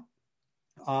week 1,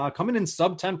 coming in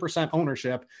sub 10%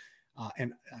 ownership.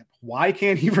 And why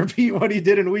can't he repeat what he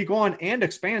did in week 1 and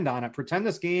expand on it? Pretend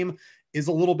this game is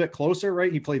a little bit closer,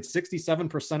 right? He played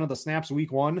 67% of the snaps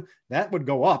week 1. That would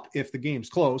go up if the game's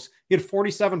close. He had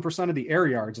 47% of the air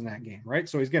yards in that game, right?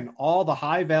 So he's getting all the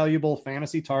high valuable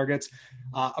fantasy targets.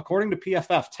 According to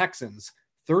PFF, Texans,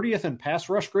 30th in pass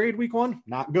rush grade week 1,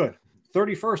 not good.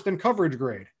 31st in coverage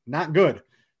grade, not good.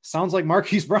 Sounds like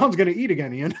Marquise Brown's going to eat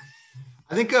again, Ian.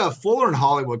 I think Fuller and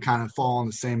Hollywood kind of fall in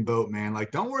the same boat, man.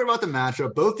 Like, don't worry about the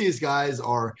matchup. Both these guys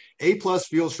are A-plus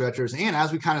field stretchers, and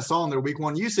as we kind of saw in their week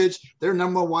 1 usage, they're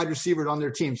number 1 wide receiver on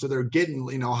their team, so they're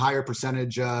getting, higher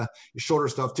percentage shorter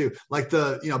stuff too. Like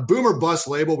the, boomer bust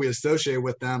label we associate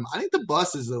with them, I think the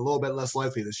bust is a little bit less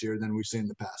likely this year than we've seen in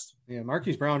the past. Yeah,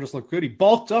 Marquise Brown just looked good. He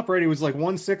bulked up, right? He was like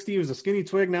 160. He was a skinny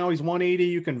twig. Now he's 180.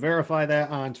 You can verify that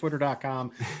on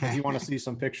twitter.com if you want to see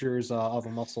some pictures of a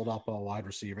muscled up wide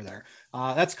receiver there.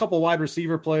 That's a couple wide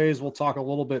receiver plays. We'll talk a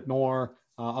little bit more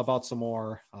about some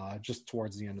more just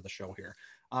towards the end of the show here.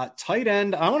 Tight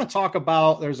end, I want to talk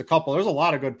about, there's a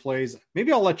lot of good plays.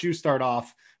 Maybe I'll let you start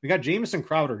off. We got Jamison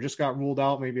Crowder, just got ruled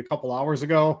out maybe a couple hours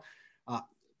ago.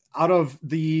 Out of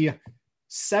the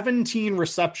 17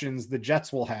 receptions the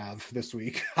Jets will have this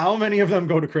week, how many of them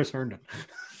go to Chris Herndon?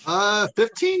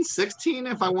 15, 16,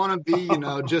 if I want to be,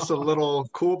 just a little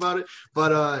cool about it.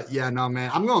 But yeah, no,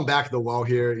 man, I'm going back to the well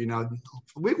here.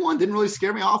 week one didn't really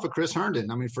scare me off of Chris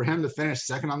Herndon. I mean, for him to finish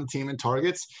second on the team in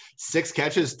targets, 6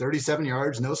 catches, 37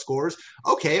 yards, no scores.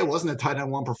 Okay, it wasn't a tight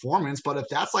end one performance, but if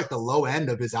that's like the low end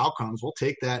of his outcomes, we'll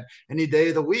take that any day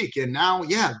of the week. And now,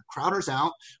 yeah, Crowder's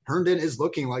out. Herndon is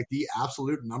looking like the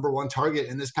absolute number one target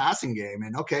in this passing game.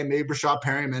 And okay, maybe Rashad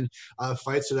Perryman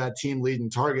fights for that team lead in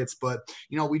targets, but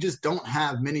we just don't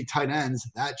have many tight ends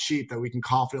that cheap that we can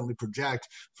confidently project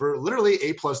for literally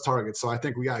 8+ targets. So I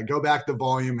think we got to go back to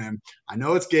volume. And I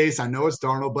know it's Gase, I know it's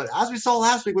Darnold, but as we saw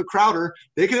last week with Crowder,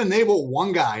 they can enable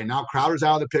one guy. And now Crowder's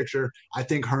out of the picture. I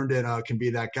think Herndon can be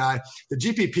that guy. The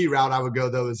GPP route I would go,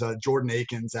 though, is Jordan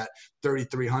Akins at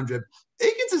 3,300.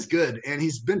 Akins is good, and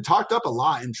he's been talked up a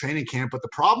lot in training camp, but the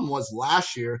problem was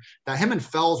last year that him and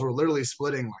Fells were literally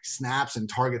splitting like snaps and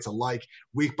targets alike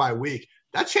week by week.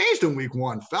 That changed in week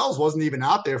one. Fells wasn't even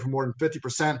out there for more than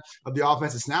 50% of the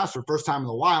offensive snaps for the first time in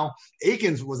a while.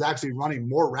 Akins was actually running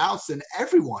more routes than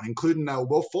everyone, including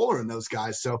Will Fuller and those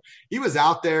guys. So he was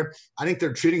out there. I think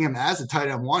they're treating him as a tight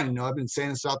end one. I've been saying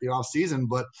this throughout the offseason,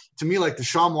 but to me, like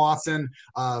Deshaun Watson,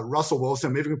 Russell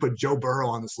Wilson, maybe we can put Joe Burrow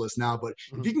on this list now, but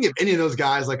if you can give any of those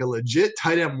guys like a legit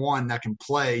tight end one that can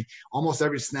play almost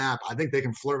every snap, I think they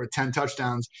can flirt with 10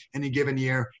 touchdowns any given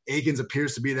year. Akins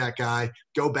appears to be that guy.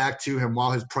 Go back to him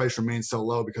while his price remains so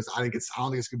low, because I don't think it's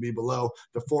going to be below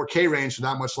the 4K range for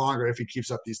that much longer if he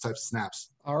keeps up these types of snaps.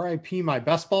 RIP my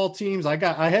best ball teams. I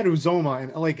had Uzoma,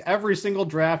 and like every single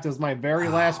draft is my very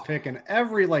last pick, and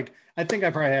every I think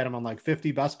I probably had him on like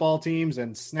 50 best ball teams,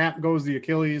 and snap goes the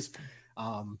Achilles.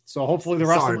 So hopefully the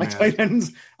rest of my tight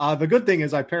ends. The good thing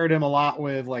is I paired him a lot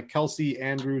with like Kelsey,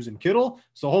 Andrews, and Kittle,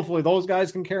 so hopefully those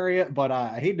guys can carry it. But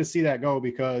I hate to see that go,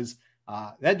 because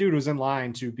that dude was in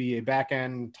line to be a back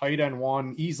end tight end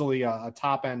one, easily a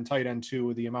top end tight end two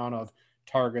with the amount of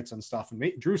targets and stuff.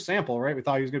 And Drew Sample, right? We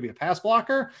thought he was going to be a pass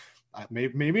blocker.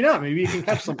 Maybe not. Maybe he can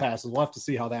catch some passes. We'll have to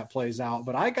see how that plays out.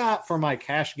 But I got for my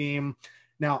cash game.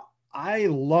 Now, I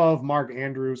love Mark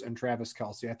Andrews and Travis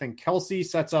Kelce. I think Kelce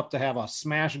sets up to have a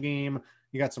smash game.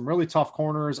 You got some really tough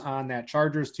corners on that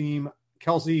Chargers team.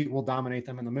 Kelce will dominate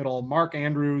them in the middle. Mark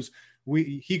Andrews,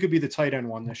 he could be the tight end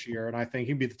one this year, and I think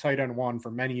he'd be the tight end one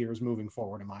for many years moving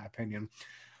forward, in my opinion.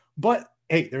 But,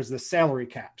 hey, there's the salary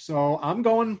cap. So I'm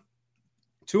going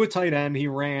to a tight end. He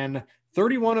ran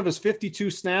 31 of his 52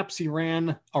 snaps. He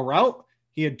ran a route.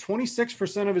 He had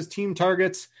 26% of his team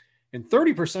targets and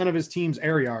 30% of his team's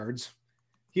air yards.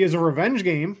 He has a revenge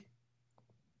game,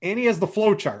 and he has the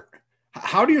flow chart.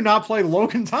 How do you not play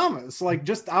Logan Thomas? Like,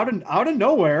 just out of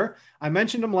nowhere. I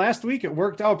mentioned him last week. It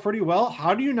worked out pretty well.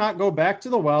 How do you not go back to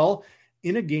the well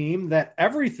in a game that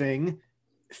everything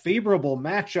favorable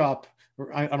matchup?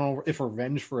 I don't know if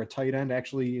revenge for a tight end,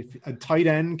 actually, if a tight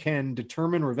end can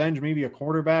determine revenge, maybe a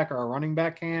quarterback or a running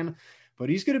back can, but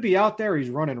he's going to be out there. He's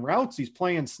running routes. He's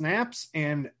playing snaps,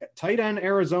 and tight end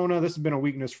Arizona, this has been a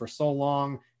weakness for so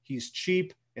long. He's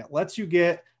cheap. It lets you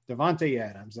get Devontae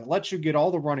Adams. It lets you get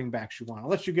all the running backs you want. It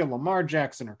lets you get Lamar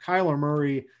Jackson or Kyler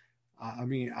Murray.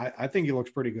 I think he looks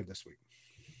pretty good this week.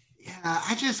 Yeah,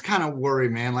 I just kind of worry,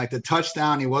 man. Like the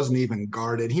touchdown, he wasn't even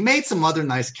guarded. He made some other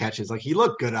nice catches. Like he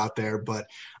looked good out there, but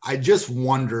I just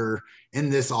wonder in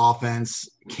this offense,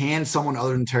 can someone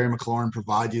other than Terry McLaurin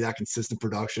provide you that consistent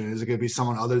production? Is it going to be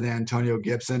someone other than Antonio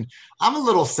Gibson? I'm a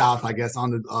little south, I guess, on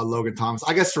the Logan Thomas.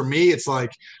 I guess for me, it's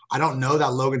like I don't know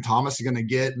that Logan Thomas is going to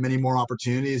get many more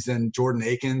opportunities than Jordan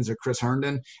Akins or Chris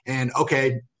Herndon. And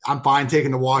okay, I'm fine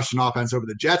taking the Washington offense over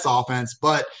the Jets offense,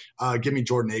 but give me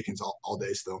Jordan Akins all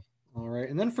day still. All right.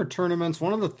 And then for tournaments,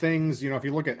 one of the things, if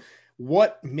you look at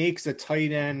what makes a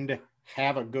tight end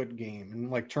have a good game in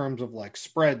like terms of like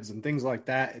spreads and things like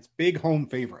that, it's big home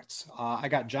favorites. I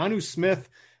got Jonnu Smith.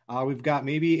 We've got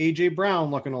maybe AJ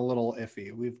Brown looking a little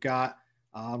iffy. We've got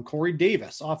Corey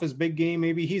Davis off his big game.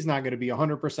 Maybe he's not going to be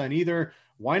 100% either.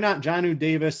 Why not Jonnu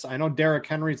Davis? I know Derrick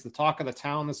Henry's the talk of the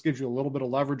town. This gives you a little bit of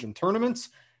leverage in tournaments.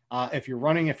 If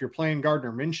you're playing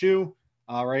Gardner Minshew,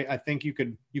 right, I think you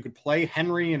could play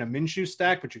Henry in a Minshew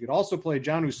stack, but you could also play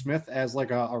Jonnu Smith as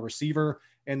like a receiver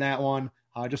in that one.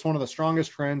 Just one of the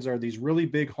strongest trends are these really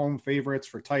big home favorites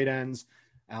for tight ends.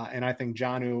 And I think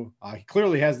Jonnu, he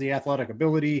clearly has the athletic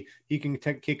ability. He can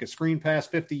kick a screen pass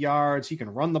 50 yards. He can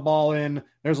run the ball in.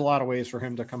 There's a lot of ways for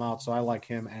him to come out. So I like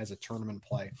him as a tournament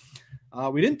play.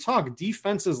 We didn't talk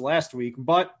defenses last week,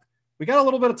 but we got a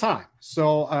little bit of time.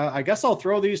 So I guess I'll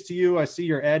throw these to you. I see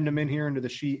you're adding them in here into the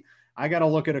sheet. I got to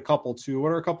look at a couple too. What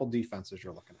are a couple defenses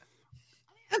you're looking at?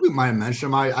 I think we might have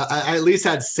mentioned them. I at least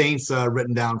had Saints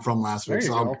written down from last week,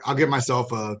 so I'll give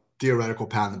myself a theoretical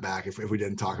pat on the back if we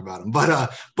didn't talk about them.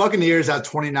 But Buccaneers at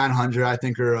 2,900, I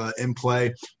think are in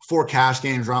play. 4 cash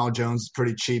games. Ronald Jones is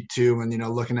pretty cheap too. And,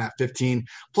 looking at 15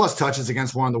 plus touches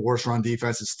against one of the worst run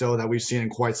defenses still that we've seen in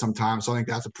quite some time. So I think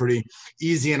that's a pretty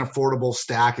easy and affordable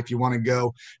stack if you want to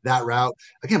go that route.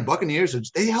 Again, Buccaneers,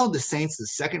 they held the Saints the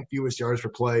second fewest yards per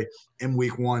play in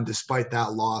week 1, despite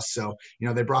that loss. So,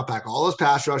 they brought back all those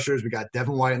pass rushers. We got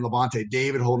Devin White and Levante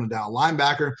David holding down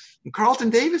linebacker. And Carlton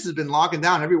Davis has been locking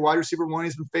down every wide receiver one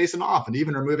he's been facing off. And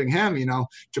even removing him,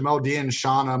 Jamel Dean,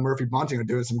 Shauna, Murphy Bunting are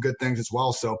doing some good things as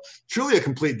well. So truly a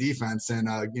complete defense. And,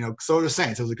 so are the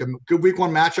Saints. It was a good week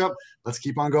 1 matchup. Let's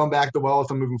keep on going back the well with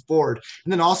them moving forward.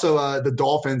 And then also the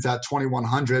Dolphins at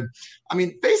 2,100. I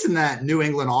mean, facing that New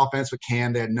England offense with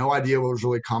Cam, they had no idea what was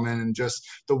really coming. And just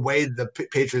the way the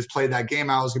Patriots played that game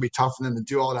out was going to be tough for them to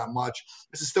do all that much.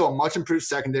 This is still a much improved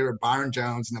secondary with Byron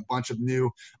Jones and a bunch of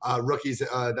new rookies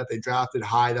that they drafted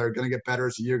high that are going to get better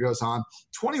as the year goes on.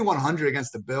 2,100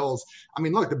 against the Bills. I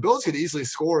mean, look, the Bills could easily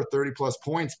score 30-plus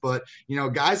points, but,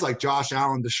 guys like Josh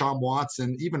Allen, Deshaun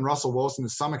Watson, even Russell Wilson to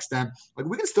some extent,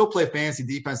 we can still play fantasy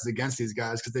defenses against these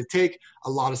guys because they take a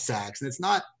lot of sacks. And it's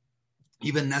not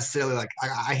even necessarily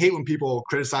I hate when people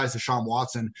criticize Deshaun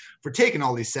Watson for taking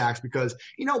all these sacks because,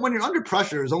 when you're under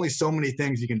pressure, there's only so many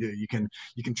things you can do. You can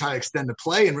try to extend the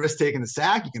play and risk taking the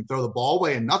sack. You can throw the ball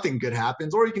away and nothing good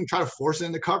happens, or you can try to force it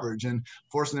into coverage and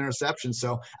force an interception.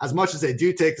 So as much as they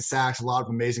do take the sacks, a lot of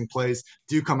amazing plays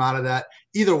do come out of that.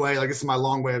 Either way, this is my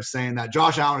long way of saying that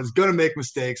Josh Allen is going to make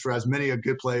mistakes for as many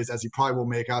good plays as he probably will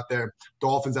make out there.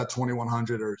 Dolphins at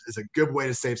 2,100 is a good way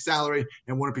to save salary,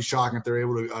 and wouldn't be shocking if they're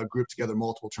able to group together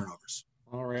multiple turnovers.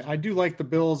 All right. I do like the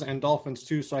Bills and Dolphins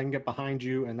too, so I can get behind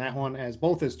you and that one as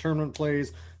both as tournament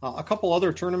plays. A couple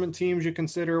other tournament teams you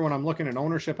consider when I'm looking at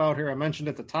ownership out here. I mentioned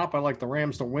at the top, I like the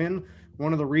Rams to win.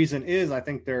 One of the reason is I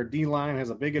think their D-line has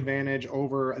a big advantage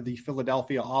over the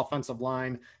Philadelphia offensive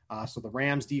line. So the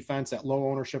Rams defense at low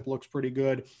ownership looks pretty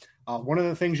good. One of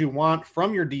the things you want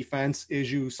from your defense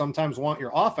is you sometimes want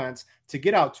your offense to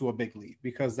get out to a big lead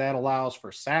because that allows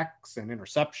for sacks and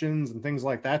interceptions and things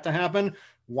like that to happen.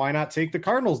 Why not take the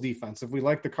Cardinals defense? If we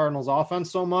like the Cardinals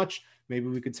offense so much, maybe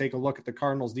we could take a look at the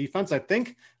Cardinals defense. I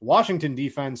think Washington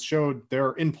defense showed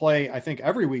they're in play, I think,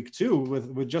 every week too,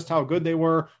 with just how good they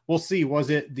were. We'll see. Was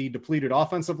it the depleted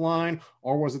offensive line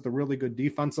or was it the really good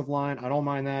defensive line? I don't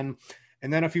mind then.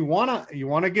 And then if you want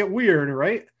to get weird,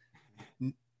 right?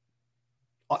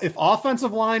 If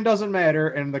offensive line doesn't matter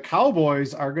and the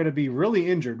Cowboys are going to be really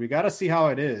injured, we got to see how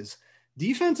it is.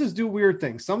 Defenses do weird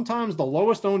things. Sometimes the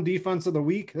lowest owned defense of the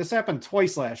week, this happened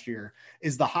twice last year,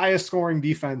 is the highest scoring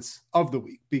defense of the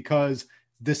week because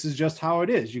this is just how it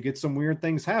is. You get some weird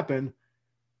things happen.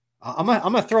 I'm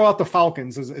gonna throw out the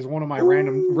Falcons as one of my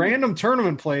random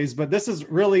tournament plays, but this is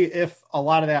really if a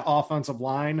lot of that offensive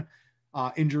line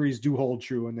injuries do hold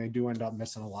true and they do end up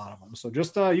missing a lot of them. So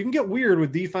just you can get weird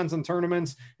with defense in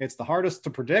tournaments. It's the hardest to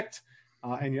predict.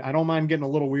 And I don't mind getting a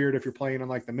little weird if you're playing in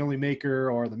the Millie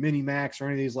Maker or the Mini Max or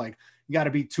any of these, you got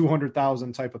to beat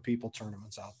 200,000 type of people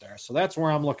tournaments out there. So that's where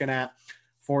I'm looking at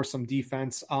for some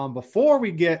defense. Before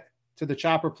we get to the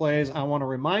chopper plays, I want to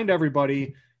remind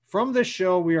everybody from this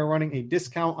show, we are running a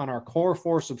discount on our Core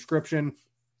 4 subscription.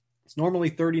 It's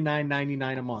normally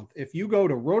 $39.99 a month. If you go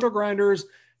to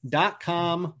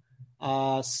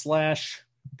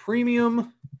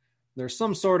rotogrinders.com/premium, there's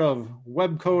some sort of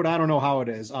web code. I don't know how it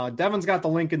is. Devin's got the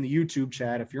link in the YouTube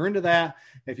chat. If you're into that,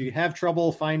 if you have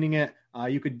trouble finding it,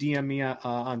 you could DM me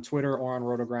on Twitter or on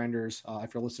Rotogrinders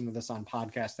if you're listening to this on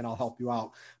podcast, and I'll help you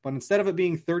out. But instead of it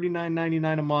being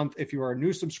 $39.99 a month, if you are a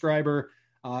new subscriber,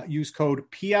 use code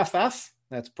PFF.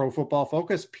 That's Pro Football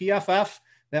Focus, PFF.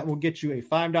 That will get you a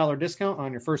 $5 discount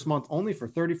on your first month only for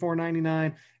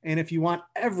 $34.99. And if you want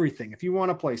everything, if you want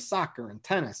to play soccer and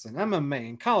tennis and MMA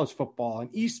and college football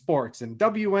and esports and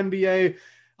WNBA,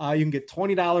 you can get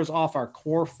 $20 off our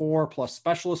Core 4 plus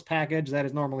specialist package. That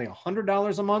is normally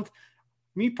 $100 a month.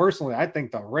 Me personally, I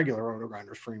think the regular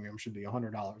Rotogrinders premium should be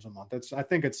 $100 a month. I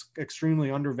think it's extremely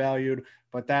undervalued,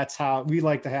 but that's how we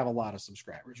like to have a lot of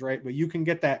subscribers, right? But you can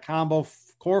get that combo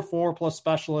Core 4 plus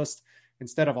specialist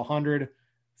instead of $100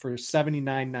 for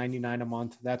 $79.99 a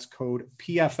month. That's code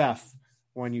PFF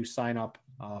when you sign up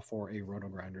for a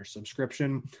Rotogrinder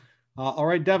subscription. All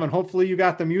right, Devin, hopefully you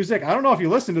got the music. I don't know if you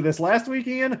listened to this last week,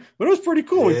 Ian, but it was pretty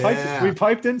cool. Yeah. We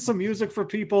piped in some music for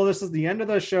people. This is the end of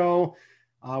the show.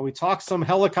 We talked some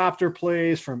helicopter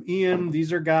plays from Ian.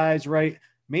 These are guys, right?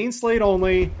 Main slate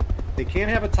only. They can't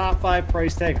have a top 5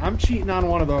 price tag. I'm cheating on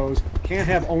one of those. Can't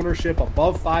have ownership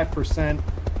above 5%.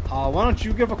 Why don't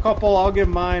you give a couple? I'll give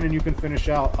mine, and you can finish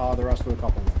out the rest of a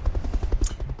couple more.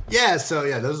 Yeah, so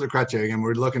yeah, those are the criteria. Again,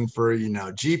 we're looking for,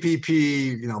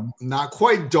 GPP, not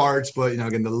quite darts, but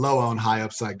again, the low owned, high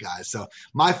upside guys. So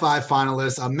my 5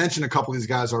 finalists, I mentioned a couple of these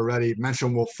guys already.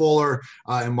 Mentioned Will Fuller,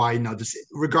 and why, just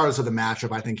regardless of the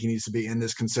matchup, I think he needs to be in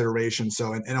this consideration.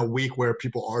 So in a week where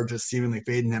people are just seemingly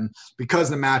fading him because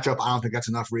of the matchup, I don't think that's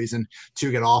enough reason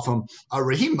to get off him.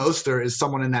 Raheem Mostert is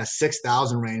someone in that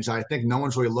 6,000 range. I think no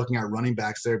one's really looking at running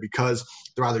backs there because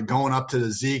they're either going up to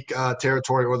the Zeke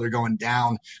territory or they're going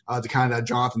down to kind of that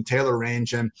Jonathan Taylor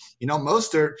range. And,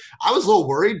 Mostert, I was a little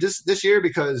worried this year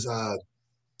because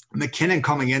McKinnon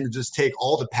coming in to just take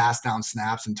all the pass down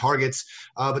snaps and targets.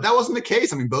 But that wasn't the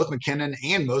case. I mean, both McKinnon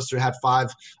and Mostert had 5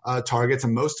 targets,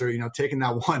 and Mostert, taking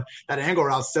that angle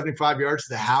route 75 yards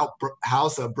to the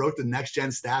house, broke the next gen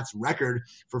stats record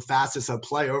for fastest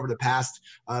play over the past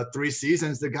 3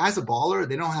 seasons. The guy's a baller.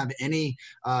 They don't have any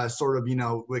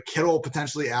with Kittle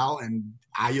potentially out and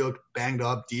Ayuk banged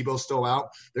up, Debo still out.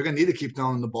 They're going to need to keep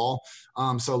throwing the ball.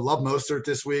 So love Mostert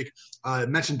this week.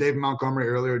 Mentioned David Montgomery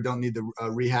earlier. Don't need to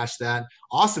rehash that.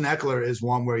 Austin Eckler is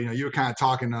one where, you were kind of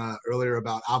talking earlier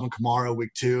about Alvin Kamara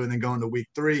week 2 and then going to week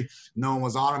 3. No one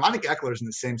was on him. I think Eckler's in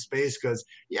the same space because,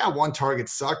 1 target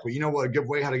sucked. But you know what a good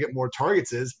way how to get more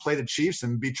targets is play the Chiefs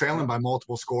and be trailing by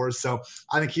multiple scores. So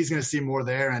I think he's going to see more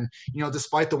there. And,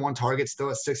 despite the 1 target, still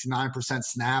at 69%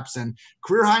 snaps and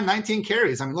career high 19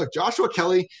 carries. I mean, look, Joshua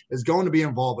Kelly is going to be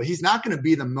involved, but he's not going to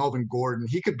be the Melvin Gordon.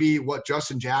 He could be what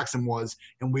Justin Jackson was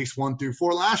in weeks 1 through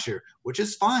 4 last year, which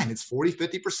is fine. It's 40,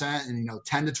 50% and,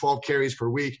 10 to 12 carries per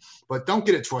week, but don't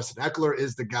get it twisted. Eckler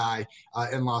is the guy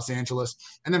in Los Angeles.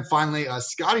 And then finally,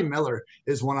 Scotty Miller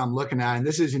is one I'm looking at. And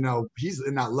this is, he's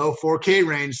in that low 4K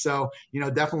range. So,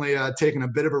 definitely taking a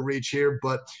bit of a reach here,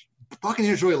 but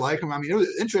Buccaneers really like him. I mean, it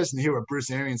was interesting to hear what Bruce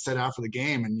Arians said out for the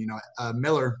game. And,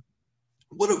 Miller,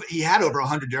 he had over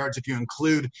 100 yards if you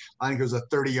include, I think it was a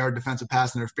 30-yard defensive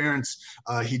pass interference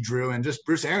he drew. And just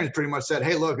Bruce Arians pretty much said,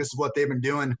 hey, look, this is what they've been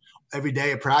doing every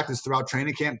day of practice throughout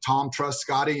training camp. Tom trusts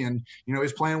Scotty, and,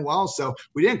 he's playing well. So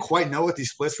we didn't quite know what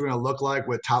these splits were going to look like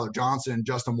with Tyler Johnson and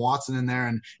Justin Watson in there.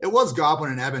 And it was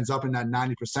Godwin and Evans up in that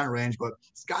 90% range, but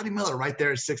Scotty Miller right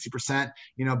there at 60%.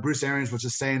 Bruce Arians was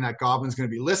just saying that Godwin's going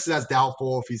to be listed as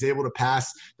doubtful. If he's able to pass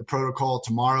the protocol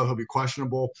tomorrow, he'll be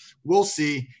questionable. We'll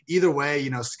see. Either way,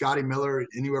 Scotty Miller,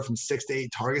 anywhere from 6 to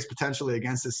 8 targets potentially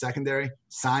against his secondary.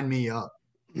 Sign me up.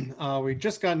 We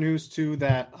just got news too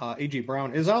that A.J.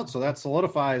 Brown is out, so that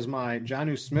solidifies my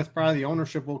Jonnu Smith. Probably the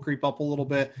ownership will creep up a little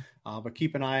bit, but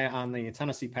keep an eye on the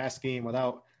Tennessee pass game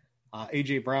without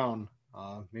A.J. Brown.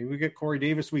 Maybe we get Corey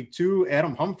Davis week 2.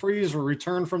 Adam Humphries will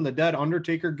return from the dead.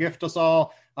 Undertaker gift us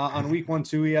all on week 1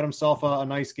 too. He had himself a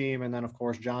nice game, and then of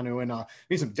course Jonnu and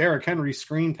maybe some Derrick Henry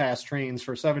screen pass trains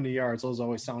for 70 yards. Those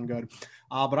always sound good.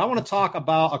 But I want to talk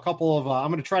about a couple of.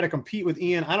 I'm going to try to compete with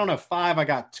Ian. I don't have 5. I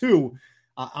got 2.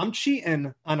 I'm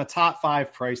cheating on a top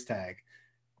 5 price tag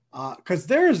because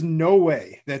there is no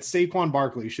way that Saquon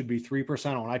Barkley should be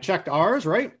 3% on. I checked ours,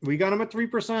 right? We got him at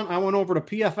 3%. I went over to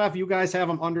PFF. You guys have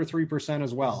him under 3%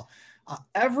 as well.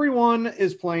 Everyone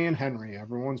is playing Henry.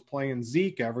 Everyone's playing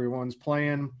Zeke. Everyone's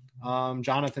playing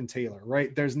Jonathan Taylor,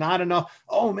 right? There's not enough.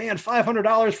 Oh, man,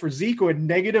 $500 for Zeke with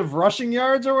negative rushing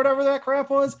yards or whatever that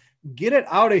crap was. Get it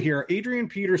out of here. Adrian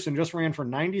Peterson just ran for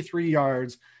 93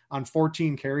 yards on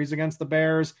 14 carries against the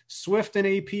Bears. Swift and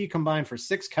AP combined for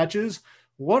 6 catches.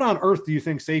 What on earth do you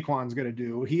think Saquon's going to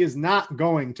do? He is not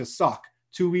going to suck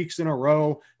 2 weeks in a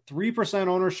row. 3%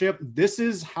 ownership. This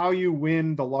is how you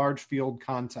win the large field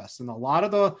contests. And a lot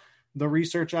of the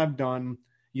research I've done,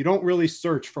 you don't really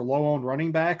search for low-owned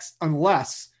running backs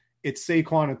unless it's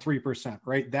Saquon at 3%,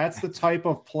 right? That's the type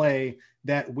of play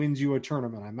that wins you a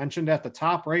tournament. I mentioned at the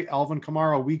top, right? Alvin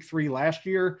Kamara week 3 last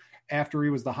year after he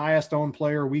was the highest owned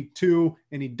player week 2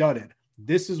 and he dudded.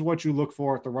 This is what you look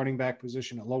for at the running back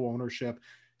position at low ownership.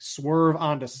 Swerve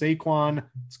onto Saquon.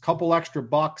 It's a couple extra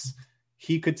bucks.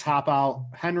 He could top out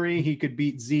Henry. He could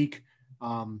beat Zeke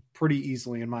pretty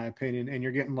easily, in my opinion. And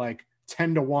you're getting like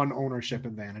 10-1 ownership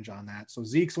advantage on that. So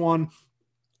Zeke's one.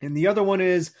 And the other one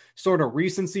is sort of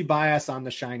recency bias on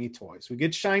the shiny toys. We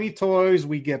get shiny toys.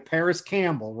 We get Paris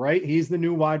Campbell, right? He's the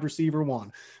new wide receiver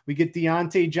 1. We get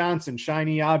Deontay Johnson,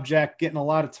 shiny object, getting a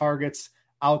lot of targets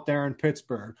out there in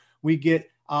Pittsburgh. We get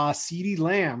CeeDee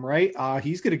Lamb, right?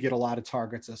 He's going to get a lot of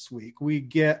targets this week. We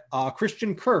get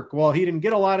Christian Kirk. Well, he didn't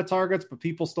get a lot of targets, but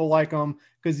people still like him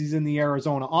because he's in the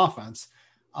Arizona offense.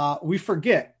 We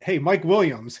forget, hey, Mike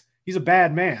Williams, he's a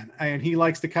bad man, and he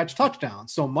likes to catch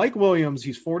touchdowns. So Mike Williams,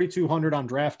 he's 4,200 on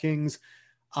DraftKings.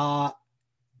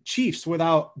 Chiefs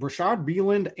without Rashad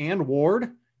Beeland and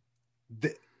Ward.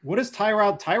 What is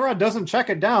Tyrod? Tyrod doesn't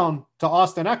check it down to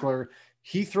Austin Eckler.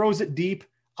 He throws it deep.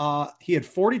 He had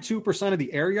 42% of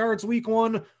the air yards week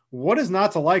 1. What is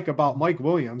not to like about Mike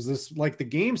Williams? This, like, the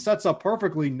game sets up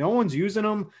perfectly. No one's using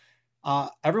him.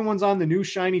 Everyone's on the new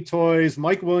shiny toys.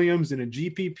 Mike Williams in a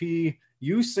GPP.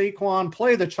 Use Saquon,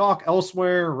 play the chalk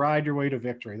elsewhere, ride your way to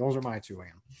victory. Those are my 2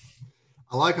 a.m.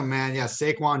 I like him, man. Yeah,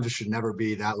 Saquon just should never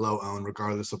be that low owned,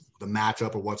 regardless of the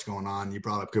matchup or what's going on. You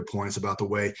brought up good points about the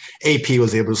way AP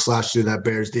was able to slash through that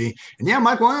Bears D. And yeah,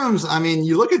 Mike Williams, I mean,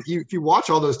 you look at you if you watch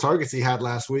all those targets he had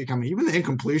last week, I mean, even the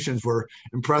incompletions were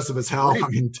impressive as hell. Great, I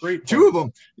mean, great two of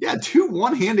them, yeah, 2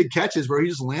 one-handed catches where he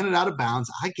just landed out of bounds.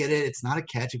 I get it. It's not a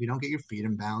catch if you don't get your feet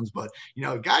in bounds. But, you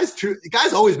know, guy's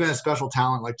always been a special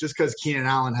talent. Like, just because Keenan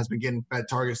Allen has been getting fed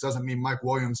targets doesn't mean Mike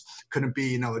Williams couldn't be,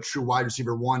 you know, a true wide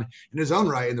receiver 1 in his own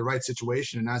right, in the right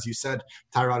situation. And as you said,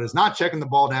 Tyrod is not checking the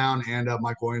ball down, and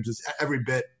Mike Williams is every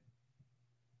bit.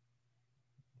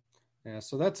 Yeah,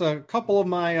 so that's a couple of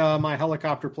my my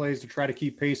helicopter plays to try to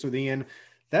keep pace with Ian.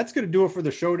 That's going to do it for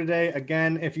the show today.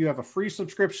 Again, if you have a free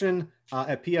subscription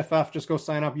at PFF, just go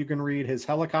sign up. You can read his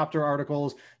helicopter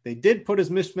articles. They did put his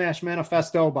mismatch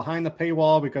manifesto behind the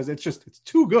paywall because it's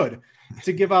too good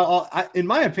to give out. In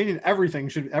my opinion, every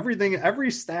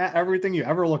stat, everything you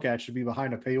ever look at should be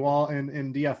behind a paywall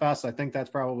in DFS. I think that's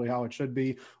probably how it should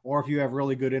be. Or if you have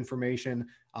really good information,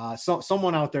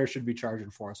 someone out there should be charging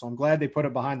for it. So I'm glad they put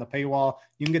it behind the paywall.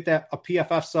 You can get a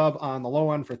PFF sub on the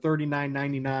low end for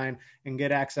 $39.99 and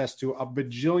get access to a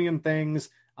bajillion things.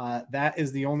 That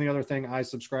is the only other thing I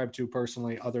subscribe to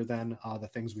personally, other than the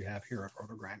things we have here at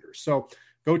Roto Grinders. So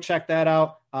go check that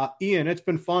out. Ian, it's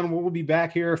been fun. We'll be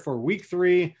back here for week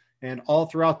 3 and all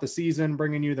throughout the season,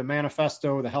 bringing you the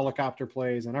manifesto, the helicopter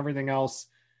plays, and everything else.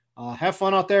 Have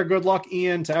fun out there. Good luck,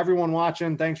 Ian. To everyone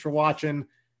watching, thanks for watching.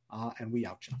 And we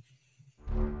out, you.